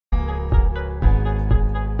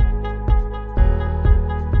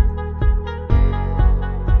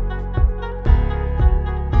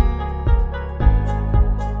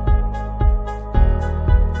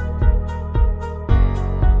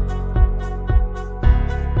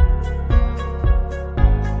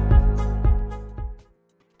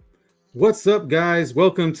What's up, guys?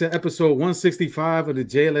 Welcome to episode 165 of the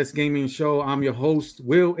JLS Gaming Show. I'm your host,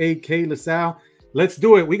 Will A.K. LaSalle. Let's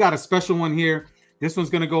do it. We got a special one here. This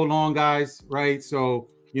one's going to go long, guys, right? So,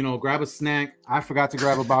 grab a snack. I forgot to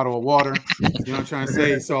grab a bottle of water. You know what I'm trying to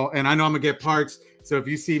say? So, and I know I'm going to get parched. So if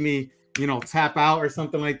you see me, tap out or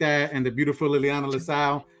something like that, and the beautiful Liliana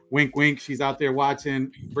LaSalle, wink, wink, she's out there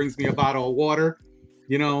watching, brings me a bottle of water,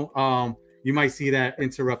 you might see that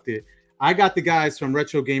interrupted. I got the guys from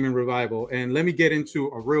Retrogaming Revival, and let me get into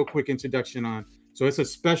a real quick introduction on. So it's a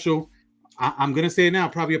special. I'm gonna say it now,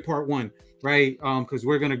 probably a part one, right? Because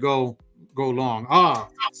we're gonna go long.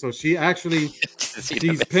 So she's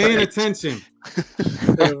paying attention.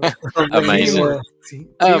 Amazing.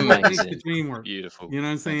 The dream work. Beautiful. You know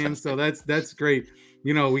what I'm saying? Fantastic. So that's great.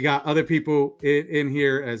 We got other people in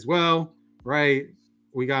here as well, right?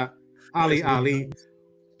 We got Ali.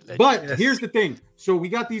 But here's the thing. So we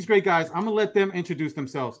got these great guys. I'm gonna let them introduce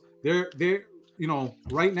themselves. They're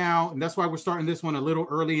right now, and that's why we're starting this one a little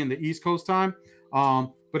early in the East Coast time.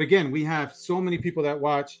 But again, we have so many people that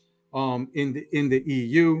watch in the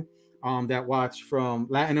EU, that watch from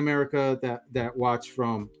Latin America, that watch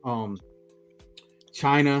from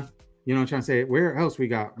China. I'm trying to say, where else we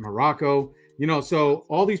got Morocco. So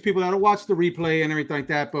all these people that'll watch the replay and everything like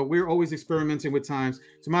that. But we're always experimenting with times.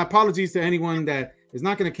 So my apologies to anyone that is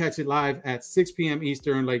not going to catch it live at 6 p.m.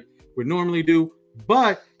 Eastern like we normally do.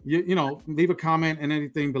 But leave a comment and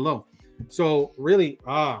anything below. So really,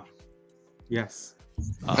 yes.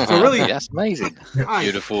 So really, that's amazing. Right,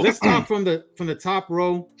 beautiful. Let's start from the top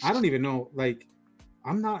row. I don't even know,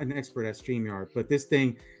 I'm not an expert at StreamYard, but this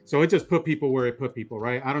thing, so it just put people where it put people,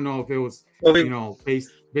 right? I don't know if it was,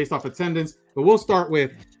 based off attendance, but we'll start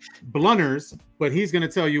with Blunners, but he's going to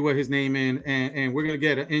tell you what his name is, and we're going to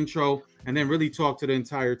get an intro and then really talk to the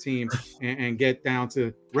entire team and get down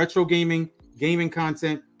to retro gaming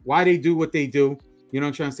content, why they do what they do. You know what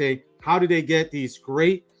I'm trying to say? How do they get these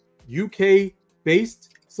great UK-based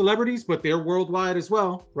celebrities, but they're worldwide as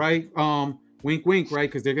well, right? Wink, wink, right?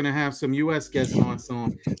 Because they're going to have some U.S. guests on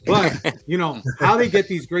soon. But, how they get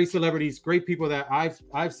these great celebrities, great people that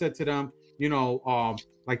I've said to them,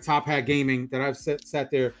 like Top Hat Gaming, that I've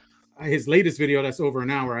sat there. His latest video, that's over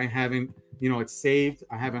an hour. I haven't, it's saved.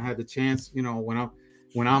 I haven't had the chance,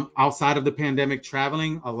 when I'm outside of the pandemic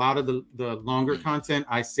traveling, a lot of the longer content,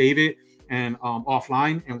 I save it and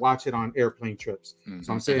offline and watch it on airplane trips. Mm-hmm.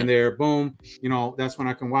 So I'm sitting there, boom, that's when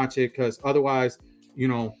I can watch it, because otherwise,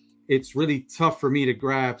 it's really tough for me to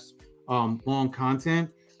grasp long content.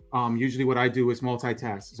 Usually what I do is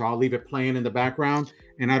multitask. So I'll leave it playing in the background,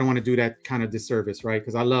 and I don't want to do that kind of disservice, right?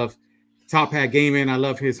 Because I love Top Hat Gaming. I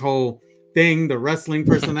love his whole thing, the wrestling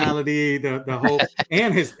personality, the whole,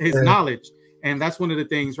 and his knowledge. And that's one of the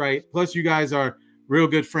things, right? Plus you guys are real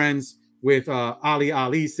good friends with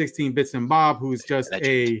Ali, 16 Bits and Bob, who's just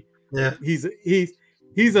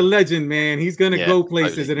he's a legend, man. He's gonna go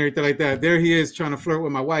places and everything like that. There he is trying to flirt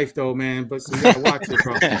with my wife, though, man. But so you gotta watch it,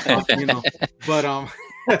 bro. But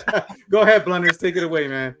go ahead, Blunners, take it away,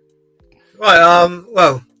 man. Right.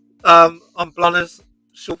 I'm Blunners.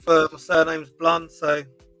 Short for my surname's Blun, so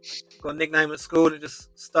got a nickname at school and it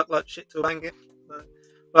just stuck like shit to a blanket.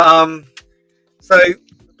 So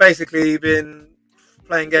basically, been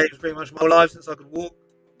playing games pretty much my whole life since I could walk.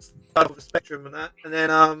 Started with the Spectrum and that, and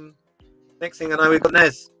then next thing I know, we got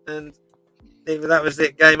NES, and either that was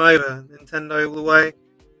it, game over. Nintendo all the way.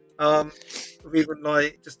 We've even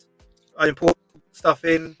I import stuff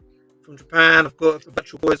in from Japan. I've got a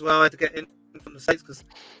Virtual Boy as well. I had to get in from the States because it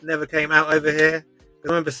never came out over here. I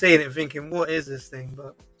remember seeing it and thinking, what is this thing?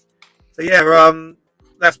 But so yeah,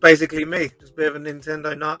 that's basically me. Just a bit of a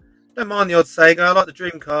Nintendo nut. Don't mind the odd Sega. I like the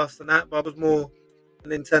Dreamcast and that, but I was more a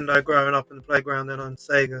Nintendo growing up in the playground than on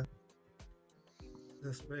Sega.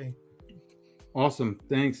 That's me. Awesome.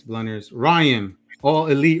 Thanks, Blunners. Ryan, All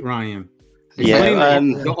Elite Ryan.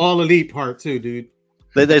 The All Elite part too, dude.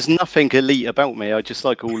 There's nothing elite about me. I just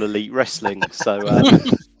like All Elite Wrestling. So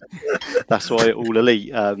that's why All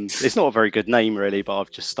Elite. It's not a very good name, really, but I've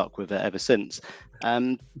just stuck with it ever since.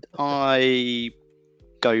 I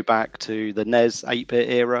go back to the NES 8-bit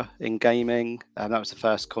era in gaming. That was the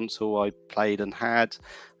first console I played and had.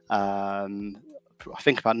 I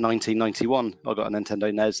think about 1991, I got a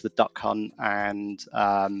Nintendo NES, the Duck Hunt and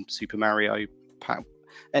Super Mario Pack,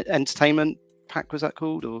 Entertainment Pack, was that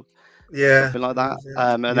called? Or something like that.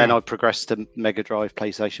 And then I progressed to Mega Drive,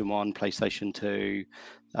 PlayStation 1, PlayStation 2,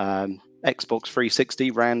 Xbox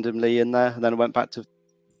 360 randomly in there. And then I went back to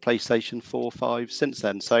PlayStation 4, 5 since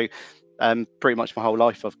then. So pretty much my whole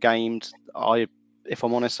life I've gamed. If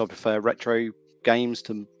I'm honest, I prefer retro games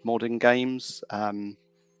to modern games. I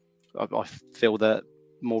feel that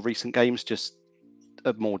more recent games just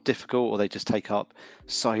are more difficult, or they just take up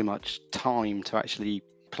so much time to actually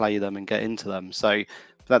play them and get into them. So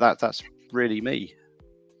that's really me.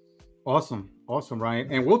 Awesome,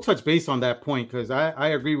 Ryan. And we'll touch base on that point, because I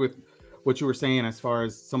agree with what you were saying as far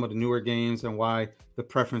as some of the newer games and why the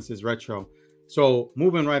preference is retro. So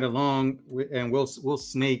moving right along, and we'll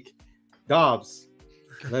snake Dobbs.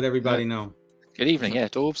 Let everybody know. Good evening, yeah,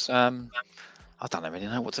 Dorbs. I don't really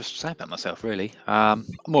know what to say about myself, really. I'm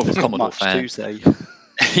more of a Commodore fan. To say.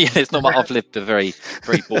 Yeah, it's not much. I've lived a very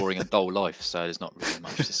boring and dull life, so there's not really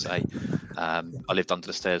much to say. I lived under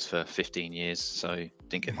the stairs for 15 years, so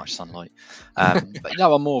didn't get much sunlight. But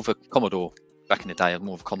I'm more of a Commodore. Back in the day, I'm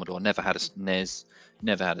more of a Commodore. Never had a SNES,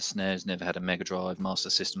 never had a SNES, never had a Mega Drive, Master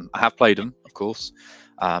System. I have played them, of course,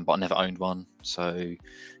 but I never owned one. So,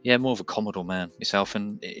 yeah, more of a Commodore man myself.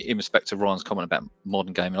 And in respect to Ryan's comment about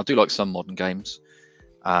modern gaming, I do like some modern games.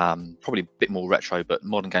 Probably a bit more retro, but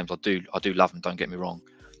modern games I do love them. Don't get me wrong.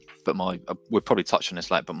 But we'll probably touch on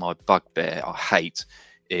this later. But my bugbear I hate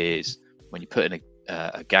is when you put in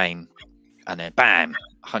a game and then bam,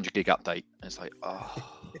 100 gig update, and it's like, oh,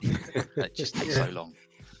 it just takes so long.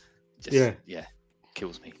 Yeah,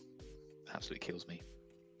 kills me. Absolutely kills me.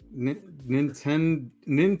 Nintendo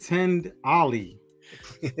Ollie.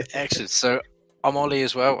 Excellent. So I'm Ollie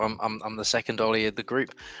as well. I'm the second Ollie of the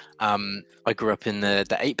group. I grew up in the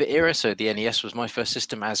 8-bit era, so the NES was my first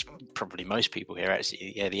system, as probably most people here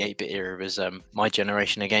actually. Yeah, the 8-bit era was my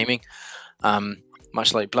generation of gaming.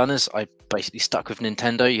 Much like Blunners, I basically stuck with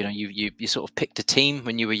Nintendo. You know, you sort of picked a team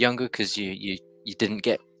when you were younger because you didn't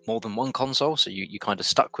get more than one console, so you kind of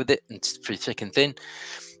stuck with it and through thick and thin.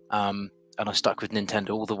 And I stuck with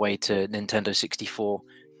Nintendo all the way to Nintendo 64.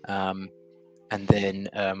 And then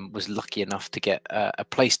was lucky enough to get a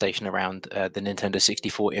PlayStation around the Nintendo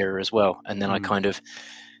 64 era as well. And then I kind of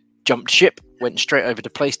jumped ship, went straight over to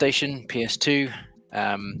PlayStation, PS2,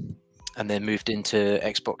 and then moved into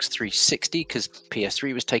Xbox 360 because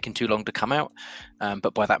PS3 was taking too long to come out.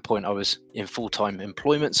 But by that point, I was in full-time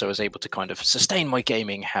employment, so I was able to kind of sustain my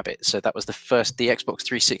gaming habit. So that was the Xbox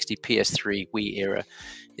 360, PS3, Wii era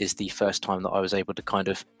is the first time that I was able to kind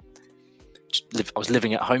of I was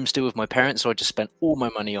living at home still with my parents, so I just spent all my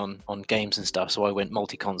money on games and stuff. So I went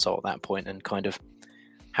multi-console at that point and kind of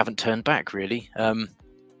haven't turned back, really.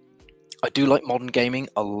 I do like modern gaming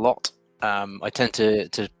a lot. I tend to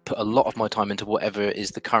put a lot of my time into whatever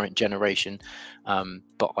is the current generation,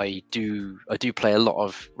 but I do play a lot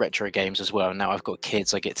of retro games as well. Now I've got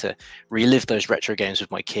kids, I get to relive those retro games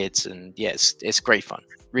with my kids, and yeah, it's great fun,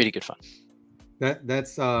 really good fun.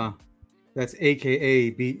 That's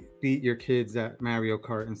AKA beat your kids at Mario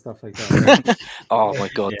Kart and stuff like that. Right? Oh my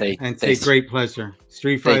god, they take great pleasure.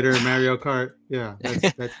 Street Fighter, Mario Kart, yeah.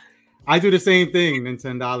 That's I do the same thing,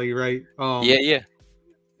 Nintendo Ollie, right? Yeah.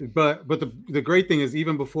 But the great thing is,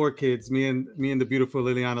 even before kids, me and the beautiful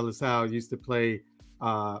Liliana LaSalle used to play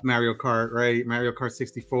Mario Kart, right? Mario Kart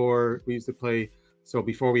 64. We used to play. So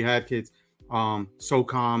before we had kids,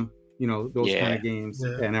 SOCOM, you know, those kind of games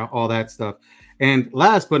and all that stuff. And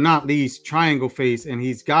last but not least, Triangle Face, and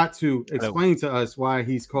he's got to explain to us why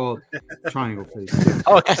he's called Triangle Face.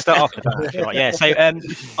 Oh, I can start off with that. Right, yeah. So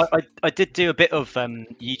I did do a bit of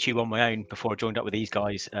YouTube on my own before I joined up with these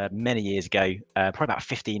guys many years ago, probably about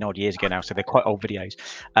 15 odd years ago now. So they're quite old videos.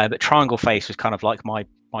 But Triangle Face was kind of like my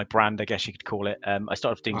brand, I guess you could call it. I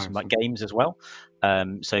started doing some like games as well.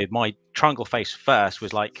 So my Triangle Face first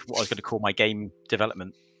was like what I was going to call my game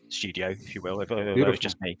development studio, if you will. It was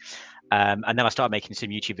just me. And then I started making some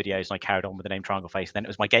YouTube videos, and I carried on with the name Triangle Face. And then it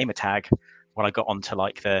was my gamer tag when I got onto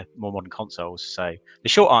like the more modern consoles. So the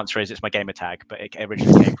short answer is it's my gamer tag, but it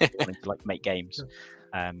originally came from wanting to like make games,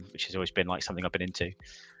 which has always been like something I've been into.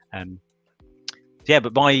 Yeah,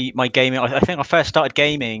 but my gaming, I think I first started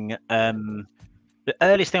gaming. The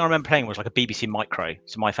earliest thing I remember playing was like a BBC Micro.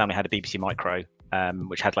 So my family had a BBC Micro,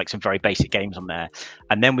 which had like some very basic games on there.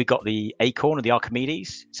 And then we got the Acorn or the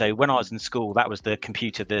Archimedes. So when I was in school, that was the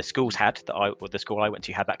computer the schools had, the school I went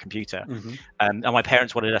to had that computer. And my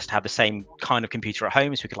parents wanted us to have the same kind of computer at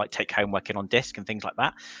home so we could like take homework in on disk and things like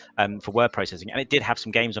that for word processing. And it did have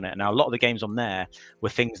some games on it. Now, a lot of the games on there were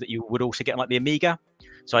things that you would also get on like the Amiga.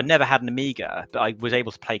 So I never had an Amiga, but I was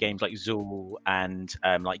able to play games like Zool and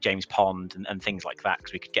like James Pond and things like that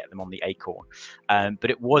because we could get them on the Acorn. But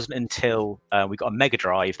it wasn't until we got a Mega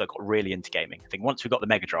Drive that I got really into gaming. I think once we got the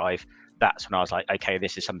Mega Drive, that's when I was like, okay,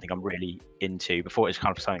 this is something I'm really into. Before it was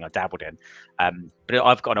kind of something I dabbled in. But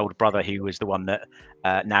I've got an older brother who was the one that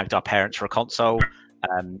nagged our parents for a console,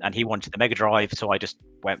 and he wanted the Mega Drive, so I just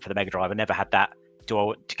went for the Mega Drive. I never had that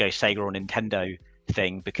to go Sega or Nintendo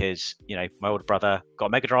thing because my older brother got a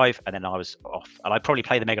Mega Drive and then I was off, and I probably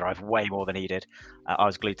played the Mega Drive way more than he did. I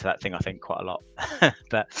was glued to that thing, I think, quite a lot.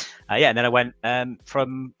 But yeah, and then I went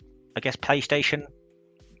from, I guess, PlayStation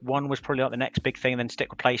 1 was probably like the next big thing, and then stick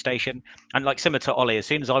with PlayStation. And like similar to Ollie, as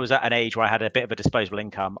soon as I was at an age where I had a bit of a disposable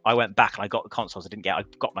income, I went back and I got the consoles I didn't get. I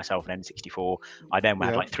got myself an N64. I then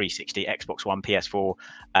had like 360, Xbox One, PS4,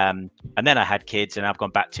 and then I had kids, and I've gone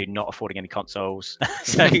back to not affording any consoles.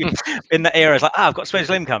 So in that era, I was like, I've got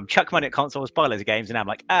disposable income, chuck money at consoles, buy loads of games, and now I'm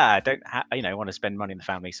like, I don't want to spend money in the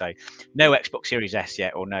family. So no Xbox Series S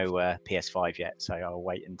yet, or no PS5 yet. So I'll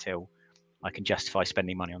wait until I can justify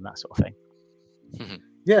spending money on that sort of thing.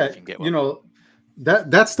 Yeah,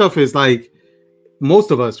 that stuff is like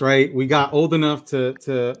most of us, right? We got old enough to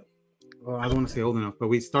well, I don't want to say old enough, but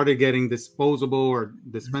we started getting disposable or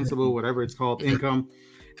dispensable, whatever it's called, income,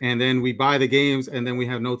 and then we buy the games, and then we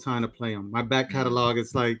have no time to play them. My back catalog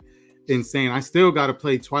is like insane. I still got to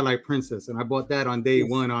play Twilight Princess, and I bought that on day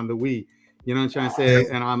one on the Wii. You know what I'm trying to say?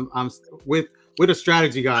 And I'm with a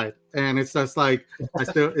strategy guide, and it's just like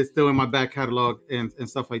it's still in my back catalog and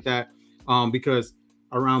stuff like that, because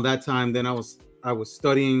around that time, then I was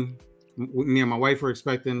studying. Me and my wife were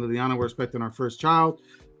expecting, Liliana were expecting our first child,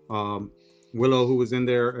 Willow, who was in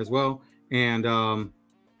there as well, and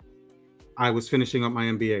I was finishing up my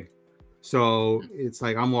MBA. So it's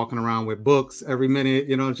like I'm walking around with books every minute,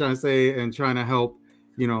 you know what I'm trying to say, and trying to help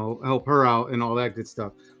her out and all that good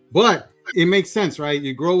stuff. But it makes sense, right?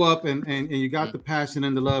 You grow up and you got the passion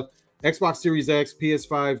and the love. Xbox Series X,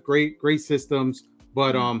 PS5, great systems,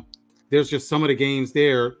 but there's just some of the games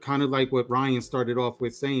there, kind of like what Ryan started off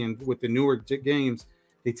with saying, with the newer games,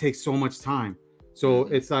 they take so much time. So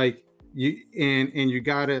it's like you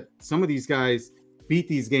gotta, some of these guys beat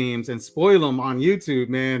these games and spoil them on YouTube,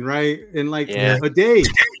 man, right? In like a day.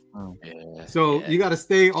 So you got to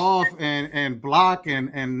stay off and block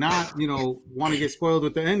and not, want to get spoiled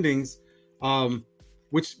with the endings,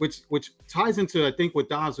 which ties into, I think, what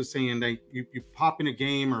Dobbs was saying, that you pop in a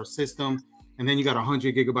game or a system, and then you got a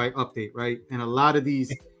 100 gigabyte update, right? And a lot of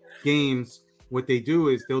these games, what they do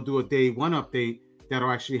is they'll do a day one update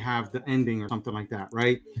that'll actually have the ending or something like that,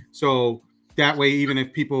 right? So that way, even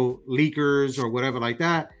if people leakers or whatever like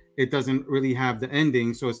that, it doesn't really have the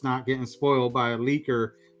ending, so it's not getting spoiled by a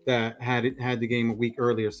leaker that had the game a week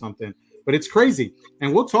early or something. But it's crazy,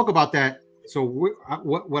 and we'll talk about that. So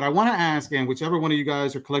what I want to ask, and whichever one of you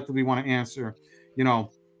guys or collectively want to answer,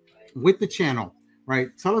 with the channel. Right.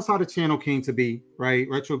 Tell us how the channel came to be, right?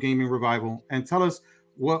 Retro Gaming Revival. And tell us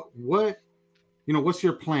what's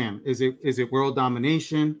your plan? Is it world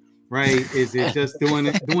domination, right? Is it just doing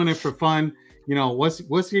it for fun?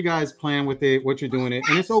 What's your guys' plan with it? What you're doing it?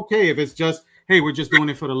 And it's okay if it's just, hey, we're just doing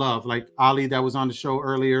it for the love. Like Ali that was on the show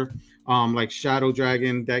earlier, like Shadow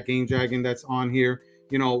Dragon, that Game Dragon that's on here,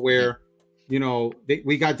 where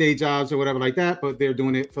we got day jobs or whatever like that, but they're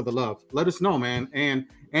doing it for the love. Let us know, man.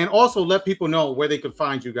 And also let people know where they can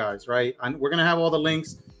find you guys, right? We're going to have all the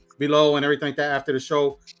links below and everything like that after the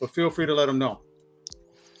show, but feel free to let them know.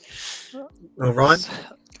 All right.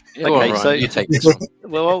 Okay, so you take this one.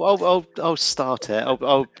 Well, I'll start it.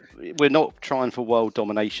 We're not trying for world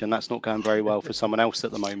domination. That's not going very well for someone else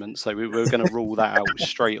at the moment. So we're going to rule that out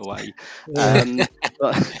straight away. But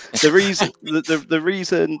the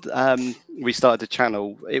reason we started the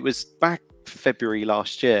channel, it was back February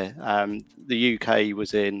last year. The UK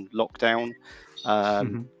was in lockdown.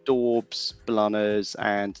 Dorbs, Blunners,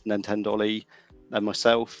 and Nintendo Ollie and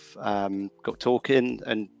myself got talking,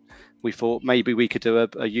 and we thought maybe we could do a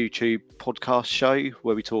YouTube podcast show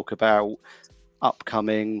where we talk about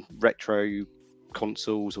upcoming retro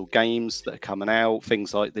consoles or games that are coming out,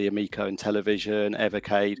 things like the Amico and Television,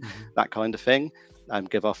 Evercade, that kind of thing, and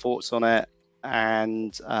give our thoughts on it.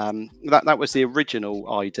 And that was the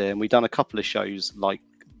original idea, and we've done a couple of shows like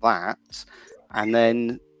that. And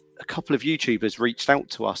then a couple of YouTubers reached out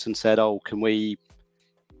to us and said, "Oh, can we,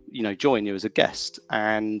 join you as a guest?"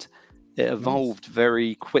 And it evolved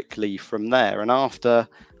very quickly from there. And after,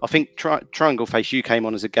 I think Triangle Face, you came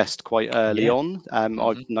on as a guest quite early on.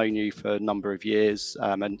 I've known you for a number of years,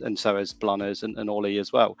 and so has Blunners and Ollie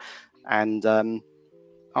as well. And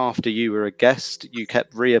after you were a guest, you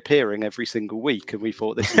kept reappearing every single week, and we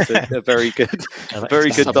thought this is a very good,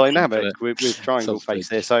 very good dynamic with Triangle Face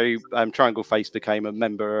here. So Triangle Face became a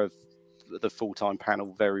member of the full-time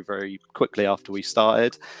panel very, very quickly after we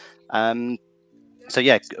started. So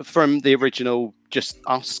yeah, from the original, just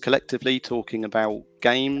us collectively talking about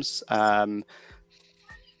games,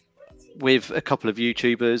 with a couple of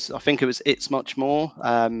YouTubers. I think it was It's Much More,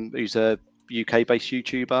 who's a UK-based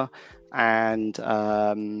YouTuber, and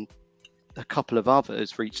a couple of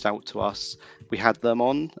others reached out to us. We had them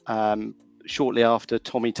on shortly after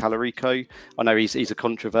Tommy Tallarico. I know he's a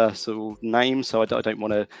controversial name, so I don't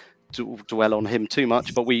want to dwell on him too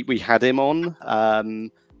much, but we had him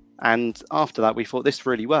on. And after that, we thought this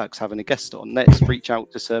really works, having a guest on. Let's reach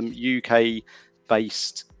out to some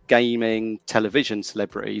UK-based gaming television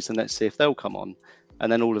celebrities and let's see if they'll come on.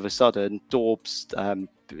 And then all of a sudden, Dorbs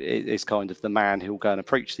is kind of the man who'll go and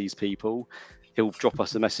approach these people. He'll drop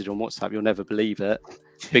us a message on WhatsApp. You'll never believe it.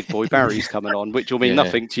 Big boy Barry's coming on, which will mean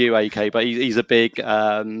nothing to you, AK, but he's a big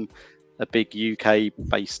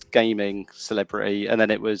UK-based gaming celebrity. And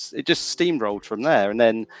then it just steamrolled from there. And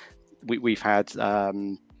then we've had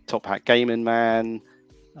Top Hat Gaming Man,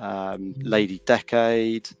 Lady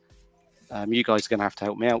Decade. You guys are going to have to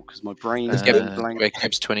help me out because my brain is going blank.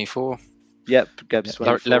 Gebs 24. Yep, Gebs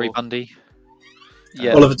 24. Larry Bundy.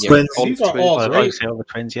 Yeah, Oliver Twins. These are all great. Oliver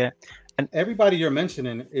Twins, yeah. And everybody you're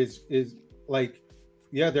mentioning is like,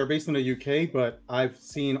 yeah, they're based in the UK, but I've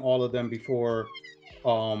seen all of them before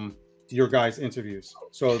your guys' interviews.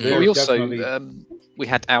 So we also definitely... we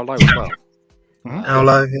had Aulo as well.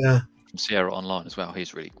 Aulo, yeah. From Sierra Online as well.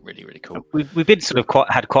 He's really cool. We've been sort of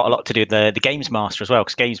had quite a lot to do with the Games Master as well,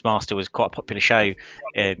 because Games Master was quite a popular show,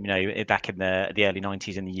 back in the early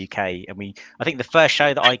 90s in the UK. And I think the first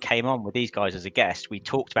show that I came on with these guys as a guest, we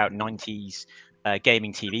talked about 90s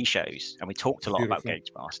gaming TV shows, and we talked a lot about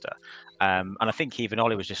Games Master. And I think even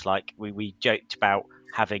Ollie was just like, we joked about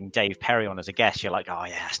having Dave Perry on as a guest. You're like, oh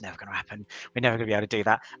yeah, that's never going to happen. We're never going to be able to do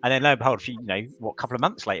that. And then lo and behold, a couple of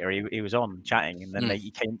months later, he was on chatting, and then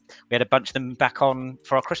he came. We had a bunch of them back on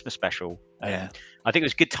for our Christmas special. I think it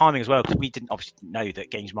was good timing as well, because we didn't obviously know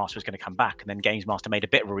that Games Master was going to come back, and then Games Master made a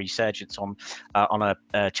bit of a resurgence on a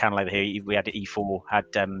channel over here. We had E4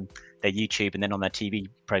 had their YouTube, and then on their TV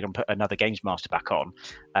program put another Games Master back on.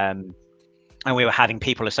 And we were having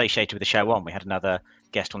people associated with the show on. We had another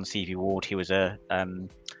guest on the CV Ward. He was a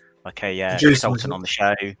consultant on the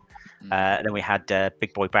show. Then we had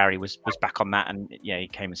Big Boy Barry was back on that, and he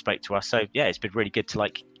came and spoke to us. So yeah, it's been really good to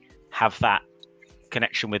like have that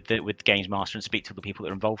connection with the Games Master and speak to the people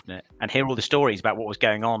that are involved in it and hear all the stories about what was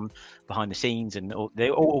going on behind the scenes. And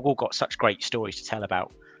they all got such great stories to tell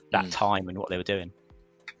about that time and what they were doing.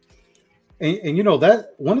 And that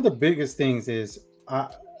one of the biggest things is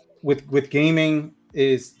with gaming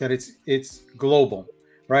is that it's global,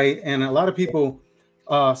 right? And a lot of people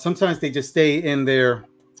sometimes they just stay in their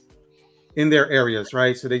areas,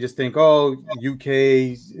 right? So they just think, oh,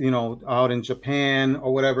 UK, out in Japan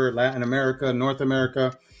or whatever, Latin America, North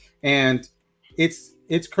America, and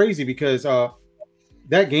it's crazy because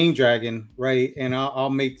that Game Dragon, right? And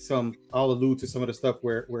I'll allude to some of the stuff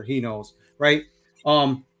where he knows, right?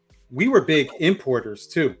 We were big importers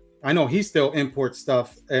too. I know he still imports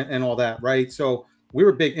stuff and all that, right? So we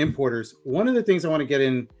were big importers. One of the things I want to get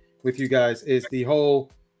in with you guys is the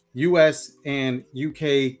whole US and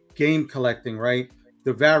UK game collecting, right?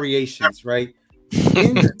 The variations, right?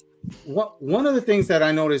 One of the things that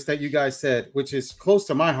I noticed that you guys said, which is close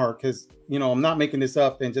to my heart, because I'm not making this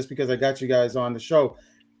up, and just because I got you guys on the show,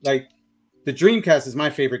 like the Dreamcast is my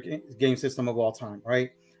favorite game system of all time,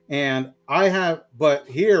 right? And but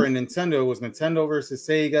here in Nintendo, it was Nintendo versus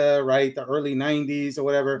Sega, right? The early 90s or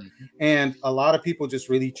whatever. And a lot of people just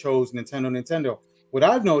really chose Nintendo. What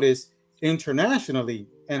I've noticed internationally,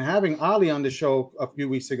 and having Ali on the show a few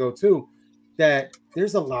weeks ago too, that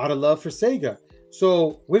there's a lot of love for Sega.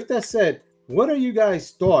 So with that said, what are you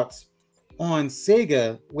guys' thoughts on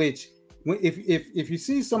Sega? Which if you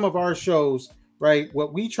see some of our shows, right,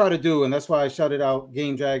 what we try to do, and that's why I shouted out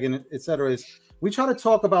Game Dragon, etc., is we try to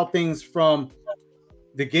talk about things from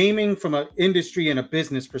the gaming, from an industry and a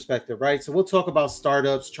business perspective, right? So we'll talk about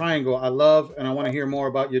startups, Triangle. I love, and I want to hear more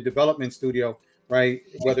about your development studio, right?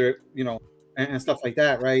 Whether, and stuff like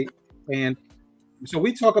that, right? And so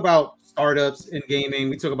we talk about startups in gaming.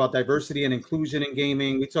 We talk about diversity and inclusion in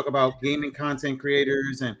gaming. We talk about gaming content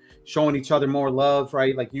creators and showing each other more love,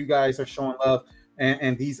 right? Like you guys are showing love,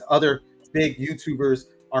 and these other big YouTubers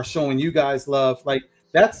are showing you guys love. Like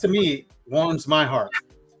that's, to me, warms my heart.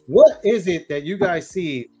 What is it that you guys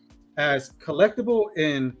see as collectible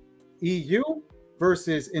in EU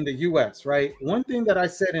versus in the US, right? One thing that I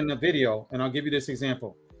said in the video, and I'll give you this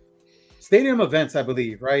example. Stadium Events, I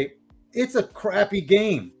believe, right? It's a crappy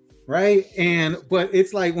game, right? But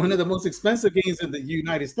it's like one of the most expensive games in the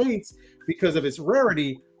United States because of its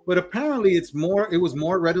rarity. But apparently it was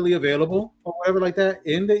more readily available or whatever like that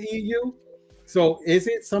in the EU. So is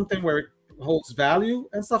it something where it holds value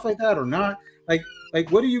and stuff like that or not? Like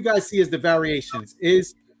what do you guys see as the variations?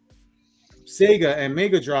 Is Sega and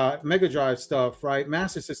Mega Drive stuff, right?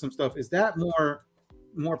 Master System stuff, is that more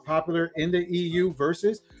more popular in the EU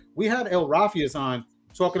versus. We had El Rafias on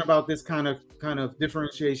talking about this kind of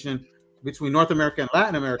differentiation between North America and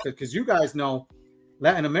Latin America, because you guys know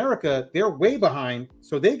Latin America, they're way behind,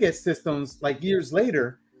 so they get systems like years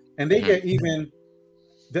later, and they get even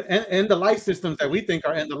the end of life systems that we think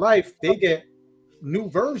are end of life. They get new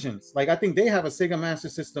versions. Like I think they have a Sega Master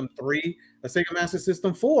System 3, a Sega Master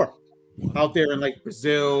System 4 out there in like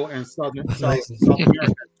Brazil and South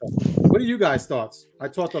America. What are you guys' thoughts? I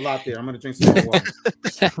talked a lot there. I'm gonna drink some more water.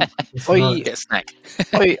 Get a snack.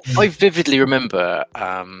 I vividly remember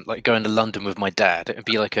like going to London with my dad. It would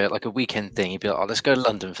be like a weekend thing. He'd be like, "Oh, let's go to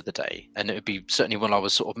London for the day," and it would be certainly when I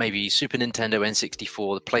was sort of maybe Super Nintendo,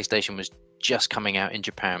 N64. The PlayStation was just coming out in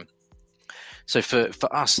Japan. So for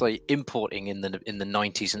us, like importing in the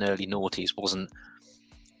 90s and early noughties wasn't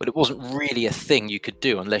really a thing you could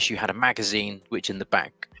do unless you had a magazine, which in the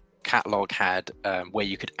back catalog had where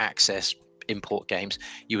you could access import games.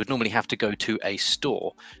 You would normally have to go to a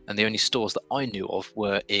store, and the only stores that I knew of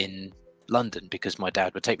were in London, because my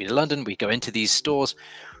dad would take me to London. We'd go into these stores,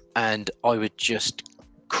 and I would just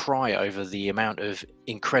cry over the amount of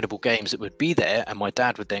incredible games that would be there, and my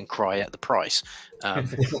dad would then cry at the price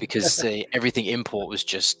because everything import was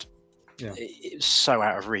just it was so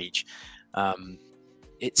out of reach.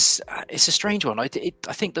 It's a strange one. I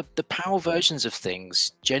think the PAL versions of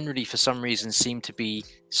things generally, for some reason, seem to be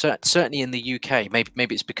certainly in the UK.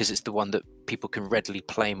 Maybe it's because it's the one that people can readily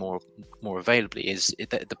play more availably.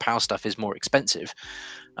 The PAL stuff is more expensive.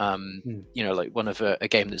 You know, like one of a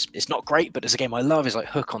game it's not great, but it's a game I love, is like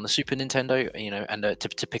Hook on the Super Nintendo. You know, and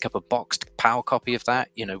to pick up a boxed PAL copy of that,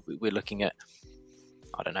 you know, we're looking at,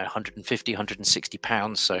 I don't know, 150, 160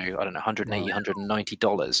 pounds. So I don't know, 180,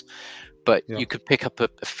 $190. But you could pick up a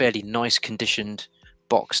fairly nice conditioned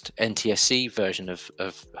boxed NTSC version of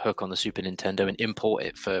Hook on the Super Nintendo and import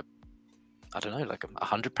it for, I don't know, like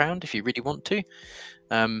 £100 if you really want to.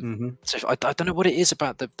 So I don't know what it is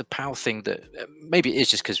about the PAL thing that maybe it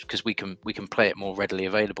is just because we can play it more readily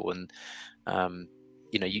available, and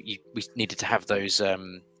you know, we needed to have those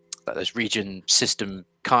like those region system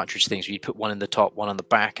cartridge things where you put one in the top, one on the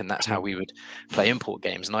back, and that's how we would play import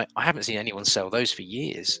games. And I haven't seen anyone sell those for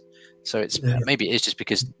years. So it's maybe it is just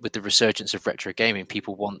because with the resurgence of retro gaming,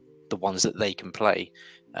 people want the ones that they can play.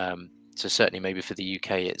 So certainly maybe for the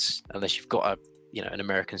UK, it's, unless you've got an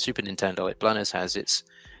American Super Nintendo like Blunners has, it's,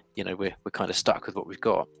 you know, we're kind of stuck with what we've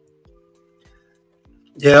got.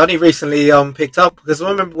 Yeah, I only recently picked up, because I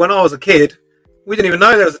remember when I was a kid, we didn't even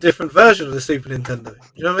know there was a different version of the Super Nintendo.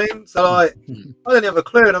 You know what I mean? So like, I didn't have a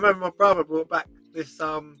clue, and I remember my brother brought back this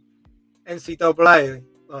NCAA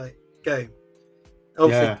like game.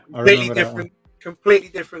 Obviously, completely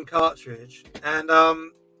different cartridge, and I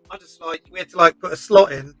just like, we had to like put a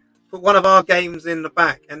slot in, put one of our games in the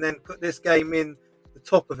back, and then put this game in the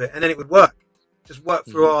top of it, and then it would just work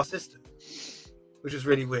through our system, which is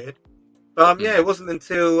really weird. But yeah, it wasn't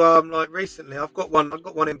until like recently I've got one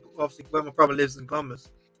in, obviously where my brother lives in Columbus.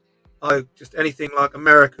 I just anything like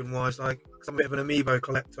American wise, like, cause I'm a bit of an amiibo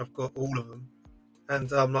collector, I've got all of them, and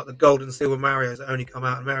like the gold and silver Marios that only come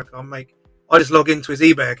out in America, I just log into his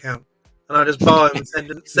eBay account and I just buy them and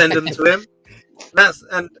send them to him.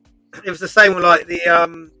 And it was the same with like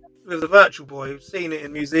with the Virtual Boy. We've seen it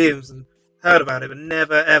in museums and heard about it, but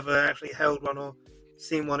never ever actually held one or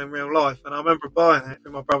seen one in real life. And I remember buying it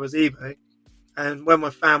from my brother's eBay. And when my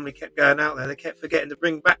family kept going out there, they kept forgetting to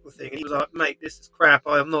bring back the thing. And he was like, "Mate, this is crap.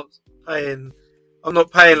 I'm not paying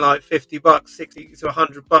like $50, 60 to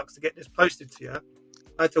 $100 to get this posted to you."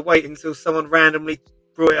 I had to wait until someone randomly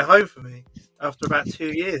brought it home for me after about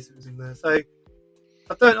 2 years it was in there. So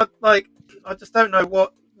I just don't know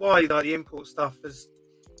why like the import stuff is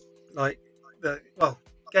like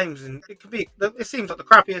games, and it seems like the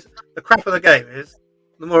crappier the game is,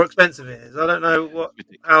 the more expensive it is. I don't know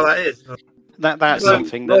how that is. That's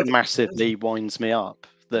something that massively winds me up.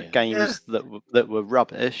 That games that were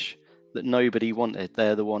rubbish, that nobody wanted,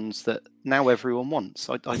 they're the ones that now everyone wants.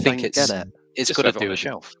 I think don't get it. It's got to do with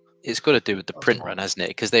shelf. It's got to do with the print run, hasn't it?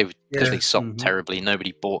 Because they sold terribly.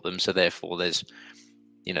 Nobody bought them, so therefore there's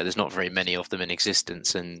not very many of them in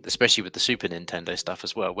existence. And especially with the Super Nintendo stuff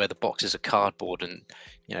as well, where the boxes are cardboard, and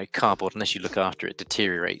cardboard, unless you look after it,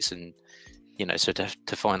 deteriorates. And so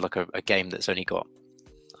to find like a game that's only got,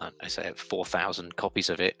 I say 4,000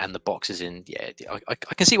 copies of it, and the box is in, I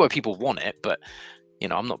can see why people want it, but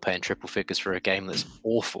I'm not paying triple figures for a game that's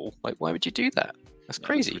awful. Like, why would you do that? That's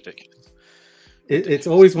crazy. That's ridiculous. It's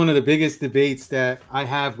always one of the biggest debates that I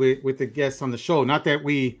have with the guests on the show. Not that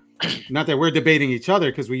we're debating each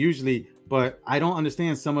other, because we usually, but I don't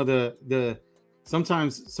understand some of the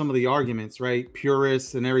sometimes some of the arguments, right?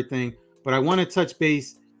 Purists and everything. but I want to touch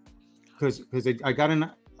base because I got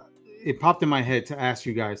it popped in my head to ask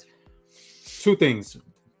you guys two things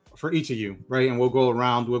for each of you, right? And we'll go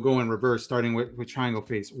around, we'll go in reverse, starting with Triangle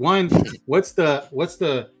Face. One, what's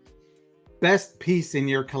the best piece in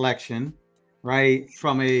your collection, right,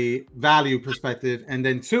 from a value perspective? And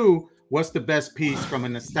then two, what's the best piece from a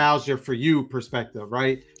nostalgia for you perspective,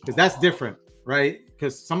 right? Because that's different, right?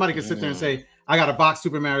 Because somebody can sit there and say, I got a box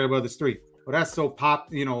Super Mario Brothers 3. Well, that's so pop,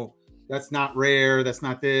 you know, that's not rare, that's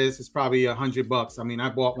not this, it's probably $100. I mean, I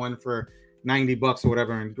bought one for $90 or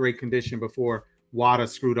whatever in great condition before Wada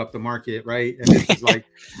screwed up the market, right? And this is like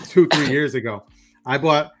 2-3 years ago. I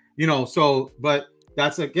bought, you know, so, but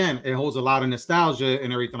that's, again, it holds a lot of nostalgia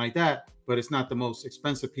and everything like that, but it's not the most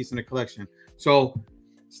expensive piece in the collection. So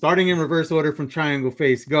starting in reverse order from Triangle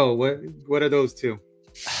Face, go. What are those two?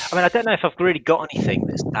 I mean, I don't know if I've really got anything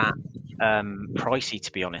that's that pricey,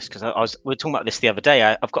 to be honest, because we were talking about this the other day.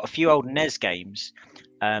 I've got a few old NES games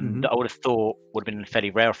that I would have thought would have been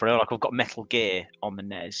fairly rare for it. Like I've got Metal Gear on the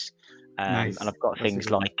NES, Nice. and I've got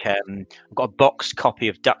things like I've got a boxed copy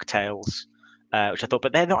of DuckTales, which I thought,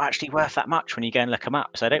 but they're not actually worth that much when you go and look them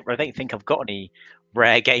up. So I don't think I've got any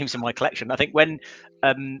rare games in my collection. I think when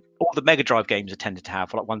all the Mega Drive games I tended to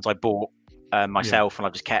have, like ones I bought myself and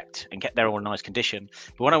I've just kept they're all in nice condition.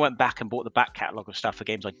 But when I went back and bought the back catalogue of stuff for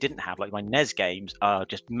games I didn't have, like my NES games are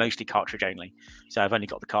just mostly cartridge only. So I've only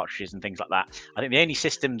got the cartridges and things like that. I think the only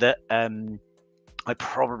system that I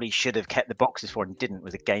probably should have kept the boxes for and didn't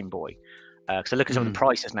was a Game Boy. Because I look at some of the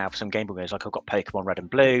prices now for some Game Boy games, like I've got Pokemon Red and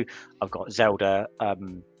Blue, I've got Zelda,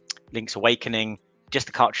 Link's Awakening, just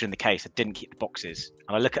the cartridge in the case. I didn't keep the boxes.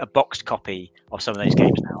 And I look at a boxed copy of some of those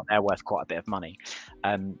games now, they're worth quite a bit of money.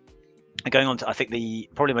 And going on to, I think the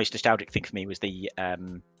probably most nostalgic thing for me was the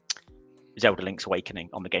Zelda Link's Awakening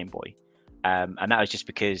on the Game Boy. And that was just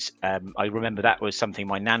because I remember that was something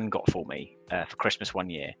my nan got for me for Christmas one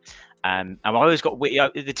year. And I always got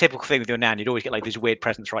the typical thing with your nan, you'd always get like these weird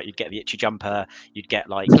presents, right? You'd get the itchy jumper, you'd get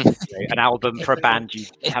like an album for a band you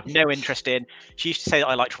have no interest in. She used to say that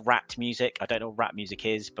I liked rap music. I don't know what rap music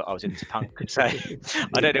is, but I was into punk. So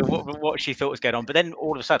I don't know what she thought was going on. But then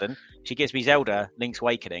all of a sudden, she gives me Zelda Link's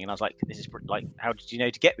Awakening. And I was like, this is like, how did you know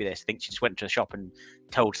to get me this? I think she just went to the shop and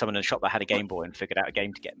told someone in the shop that had a Game Boy and figured out a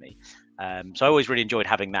game to get me. So I always really enjoyed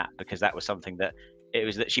having that because that was something that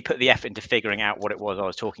she put the effort into figuring out what it was I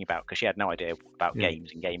was talking about because she had no idea about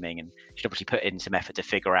games and gaming, and she'd obviously put in some effort to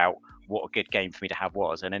figure out what a good game for me to have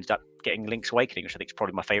was, and ended up getting Link's Awakening, which I think is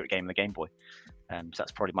probably my favorite game on the Game Boy. So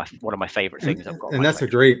that's probably one of my favorite things I've got. And that's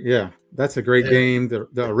that's a great game. The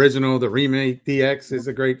original, the remake DX is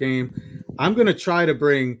a great game. I'm gonna try to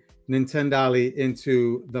bring Nintendo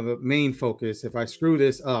into the main focus if I screw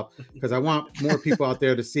this up, because I want more people out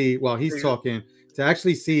there to see while he's talking, to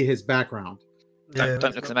actually see his background. Don't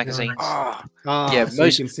look at the magazines. Yeah, so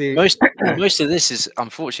you can see most of this is,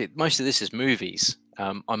 unfortunately, most of this is movies.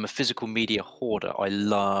 I'm a physical media hoarder. I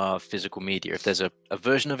love physical media. If there's a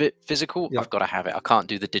version of it physical, I've got to have it. I can't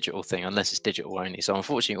do the digital thing unless it's digital only. So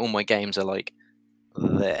unfortunately, all my games are like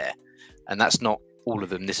there, and that's not all of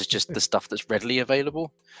them. This is just the stuff that's readily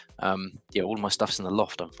available. All my stuff's in the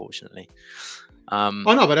loft, unfortunately.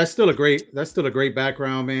 But that's still a great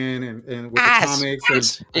background, man, and with the comics,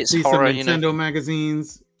 and it's see horror, some Nintendo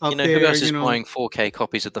magazines up there. Who else is buying 4K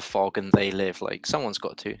copies of The Fog and They Live? Like, someone's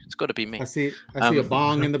got to. It's got to be me. I see a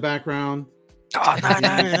bong in the background. Oh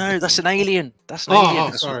no! That's an alien. That's an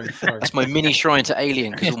alien. Sorry. That's my mini shrine to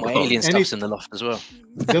Alien, because all my alien stuff's in the loft as well.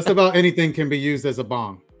 Just about anything can be used as a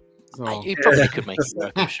bong. So. You probably could make it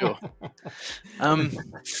work, I'm sure.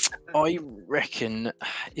 I reckon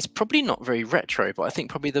it's probably not very retro, but I think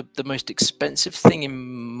probably the most expensive thing in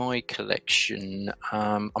my collection.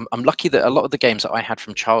 I'm lucky that a lot of the games that I had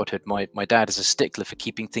from childhood, my dad is a stickler for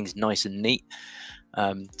keeping things nice and neat.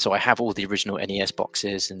 So I have all the original NES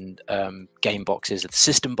boxes and game boxes and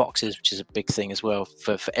system boxes, which is a big thing as well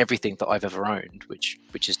for everything that I've ever owned, which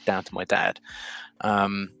is down to my dad. But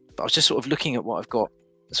I was just sort of looking at what I've got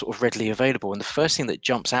sort of readily available, and the first thing that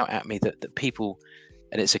jumps out at me that people,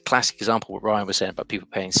 and it's a classic example what Ryan was saying about people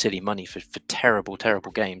paying silly money for terrible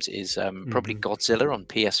games, is probably Godzilla on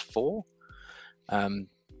PS4.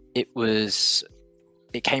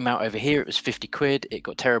 It came out over here, it was 50 quid, it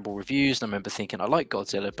got terrible reviews, and I remember thinking, I like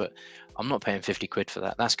Godzilla, but I'm not paying 50 quid for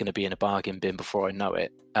that. That's going to be in a bargain bin before I know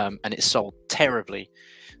it. And it sold terribly.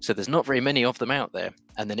 So there's not very many of them out there.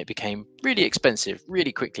 And then it became really expensive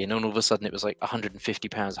really quickly. And then all of a sudden it was like £150,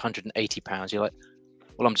 £180. You're like,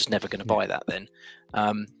 well, I'm just never going to buy that then.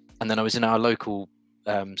 And then I was in our local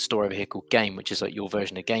store over here called Game, which is like your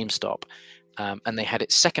version of GameStop. And they had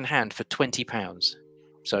it secondhand for £20.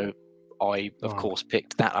 So I of Wow. course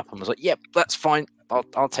picked that up and was like, "Yep, that's fine.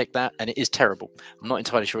 I'll take that." And it is terrible. I'm not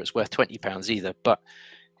entirely sure it's worth £20 either, but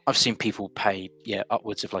I've seen people pay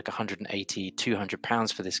upwards of like 180,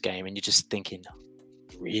 £200 for this game, and you're just thinking,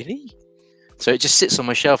 really? So it just sits on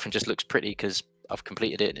my shelf and just looks pretty because I've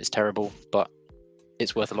completed it and it's terrible, but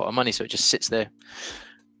it's worth a lot of money, so it just sits there.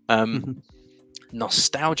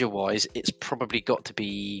 Nostalgia wise, it's probably got to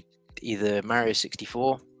be either Mario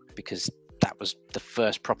 64, because that was the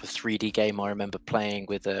first proper 3D game I remember playing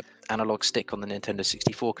with an analog stick on the Nintendo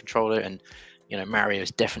 64 controller, and Mario is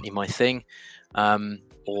definitely my thing.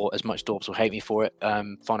 Or, as much Dorbs will hate me for it,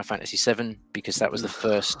 Final Fantasy VII, because that was the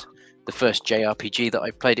first JRPG that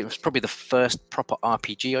I played. It was probably the first proper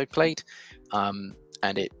RPG I played, and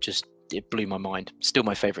it blew my mind. Still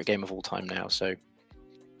my favorite game of all time now. So,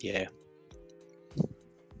 yeah.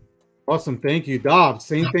 Awesome, thank you, Dobbs.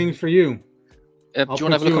 Same things for you. Do you want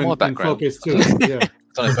to have a look at my background? Focus too. Yeah.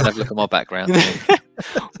 I don't have a look at my background.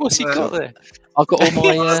 What's he got there? I've got all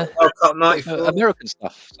my World Cup 94. American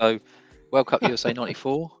stuff. So World Cup USA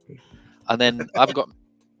 94, and then I haven't got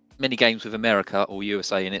many games with America or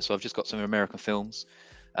USA in it, so I've just got some American films.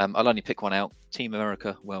 I'll only pick one out: Team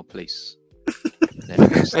America, World Police.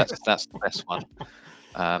 That's the best one.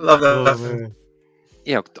 Love that. Man.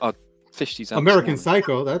 I fished these out. American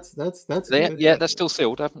Psycho. That's good. Yeah, that's still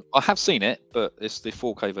sealed. I have seen it, but it's the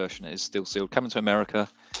 4K version. It is still sealed. Coming to America.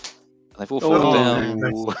 They've all fallen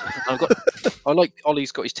down. I like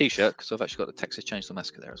Ollie's got his T-shirt because I've actually got the Texas Chainsaw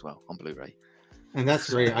Massacre there as well on Blu-ray. And that's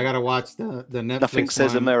great. I gotta watch the Netflix. Nothing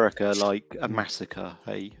says one. America like a massacre.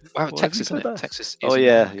 Hey, Wow, What Texas, have you isn't said it? there? Texas. Oh is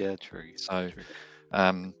yeah, America. yeah, true. So,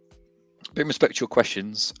 in respect to your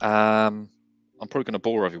questions, I'm probably going to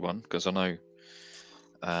bore everyone because I know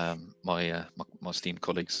my esteemed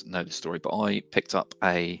colleagues know the story. But I picked up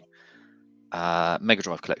a Mega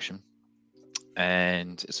Drive collection,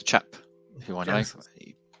 and it's a chap who I know. Yes.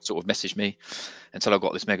 He sort of messaged me until I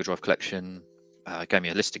got this Mega Drive collection. Gave me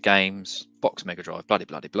a list of games, box Mega Drive, bloody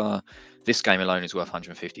blah. This game alone is worth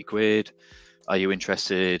 150 quid. Are you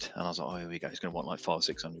interested? And I was like, oh, here we go. He's going to want like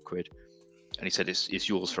 500-600 quid. And he said, it's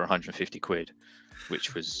yours for 150 quid,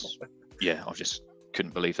 which was, I just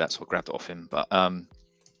couldn't believe that. So I grabbed it off him. But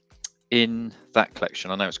in that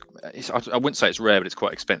collection, I know I wouldn't say it's rare, but it's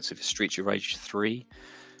quite expensive. It's Streets of Rage 3,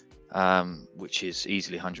 which is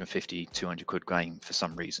easily 150, 200 quid game for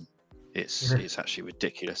some reason. It's actually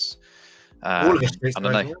ridiculous. All of Streets of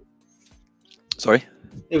Rage. Sorry?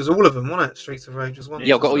 It was all of them, wasn't it? Streets of Rage was one.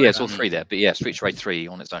 Yeah, I've got it's all three there. But yeah, Streets of Rage 3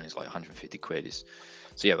 on its own is like 150 quid.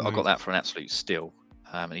 So yeah, I got that for an absolute steal.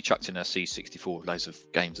 And he chucked in a C64 with loads of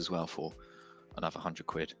games as well for another 100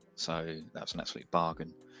 quid. So that was an absolute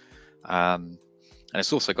bargain. And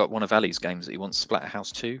it's also got one of Ali's games that he wants,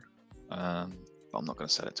 Splatterhouse 2. But I'm not going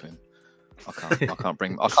to sell it to him. I can't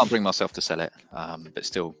bring myself to sell it. But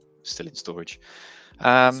still in storage.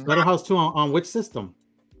 Splatterhouse 2 on which system?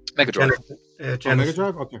 Mega Drive. Genesis. Oh, Mega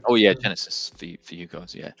Drive? Okay. Oh yeah, Genesis for you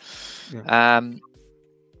guys, yeah.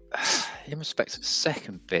 In respect to the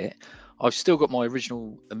second bit, I've still got my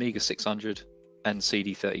original Amiga 600 and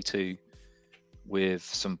CD32 with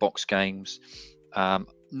some box games.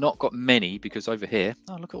 Not got many because over here,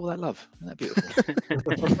 look at all that love. Isn't that beautiful?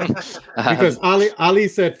 Because Ali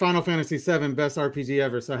said Final Fantasy VII best RPG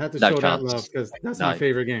ever, so I had to show that love because that's my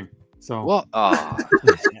favorite game. So what? But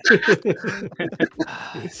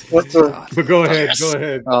go ahead.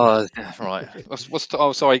 Oh, right.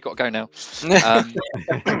 Oh, sorry, got to go now.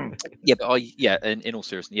 In all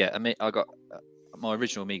seriousness, I mean, I got my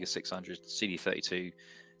original Amiga 600, CD32,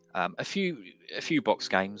 a few box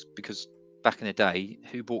games because back in the day,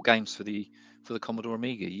 who bought games for the Commodore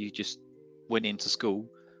Amiga? You just went into school.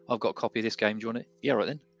 I've got a copy of this game. Do you want it? Yeah, right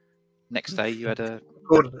then. Next day, you had